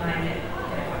you can find it.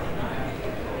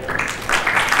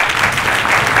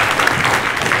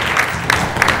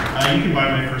 You can buy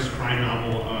my first crime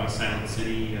novel, Silent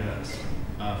City,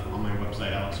 on my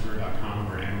website, alexfer.com,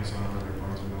 or Amazon, or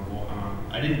Barnes & Noble.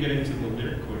 I didn't get into the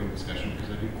lyric quoting discussion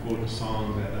because I do quote a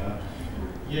song that,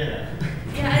 yeah.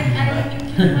 Yeah, you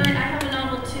can find, I have a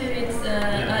novel too. It's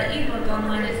an ebook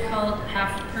online. It's called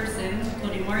Half a Person,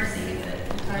 quoting Morrissey, the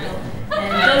title.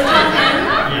 And don't tell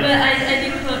him, but I do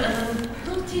quote a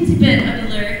little teensy bit of the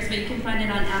lyrics, but you can find it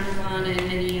on Amazon and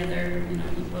any other,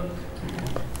 ebook kind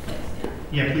of place.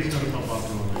 Yeah, please don't tell Bob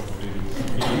Dylan.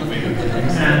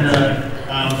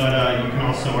 But you can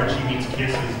also, Archie Meets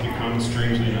Kiss has become,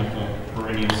 strangely enough, a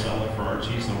perennial seller for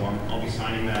Archie, so I'll be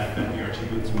signing that at the Archie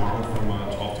booth tomorrow from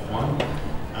 12 to 1.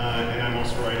 And I'm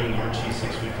also writing Archie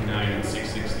 659 and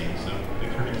 660, so they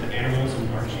turn into animals,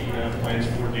 and Archie plans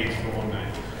 4 dates for one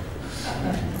night.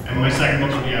 And my second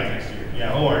book will be out next year.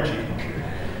 Yeah, Archie.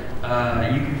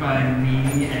 You can find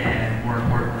me, and more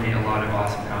importantly, a lot of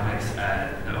awesome comics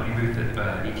at the Oni booth at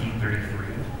 1833.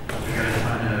 We got a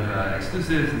ton of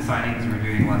exclusives and signings. We're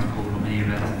doing lots of cool little mini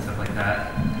events and stuff like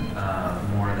that.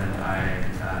 More than I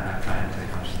have time to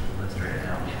consciously list right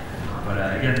now. But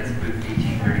again, it's booth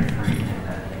 1833.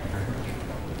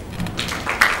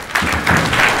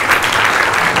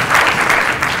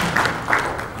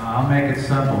 I'll make it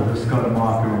simple. Just go to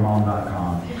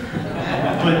markyramon.com.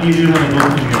 But you do have a book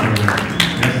coming out.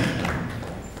 Yes.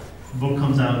 The book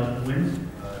comes out when?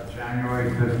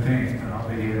 January 15th, and I'll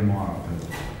be here tomorrow too.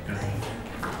 Yes.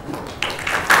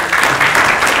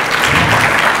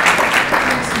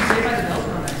 Some Saved by the Bell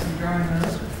comics, I'm drawing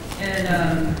those. And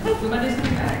the Monday's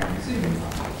coming back soon.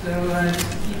 So just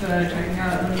keep checking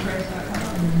out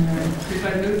moonpress.com and Saved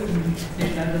by the Booth and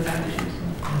Saved by the Back issues.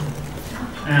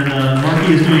 And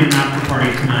Marky is doing an after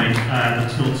party tonight at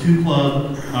the Till 2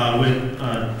 Club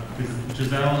with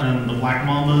Giselle and the Black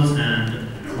Mambas, and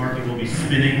Marky will be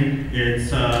spinning.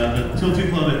 It's the Till 2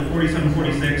 Club at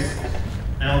 4746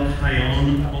 El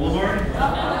Cajon Boulevard. El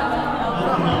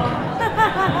Cajon.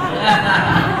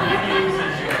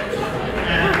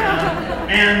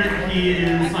 And he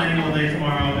is signing all day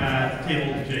tomorrow at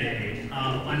table J8.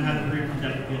 I'm Patrick Reed from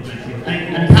Depth Field Magazine. Thank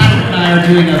you. And Patrick and I are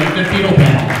doing a Beetle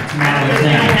panel tomorrow at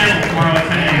 10.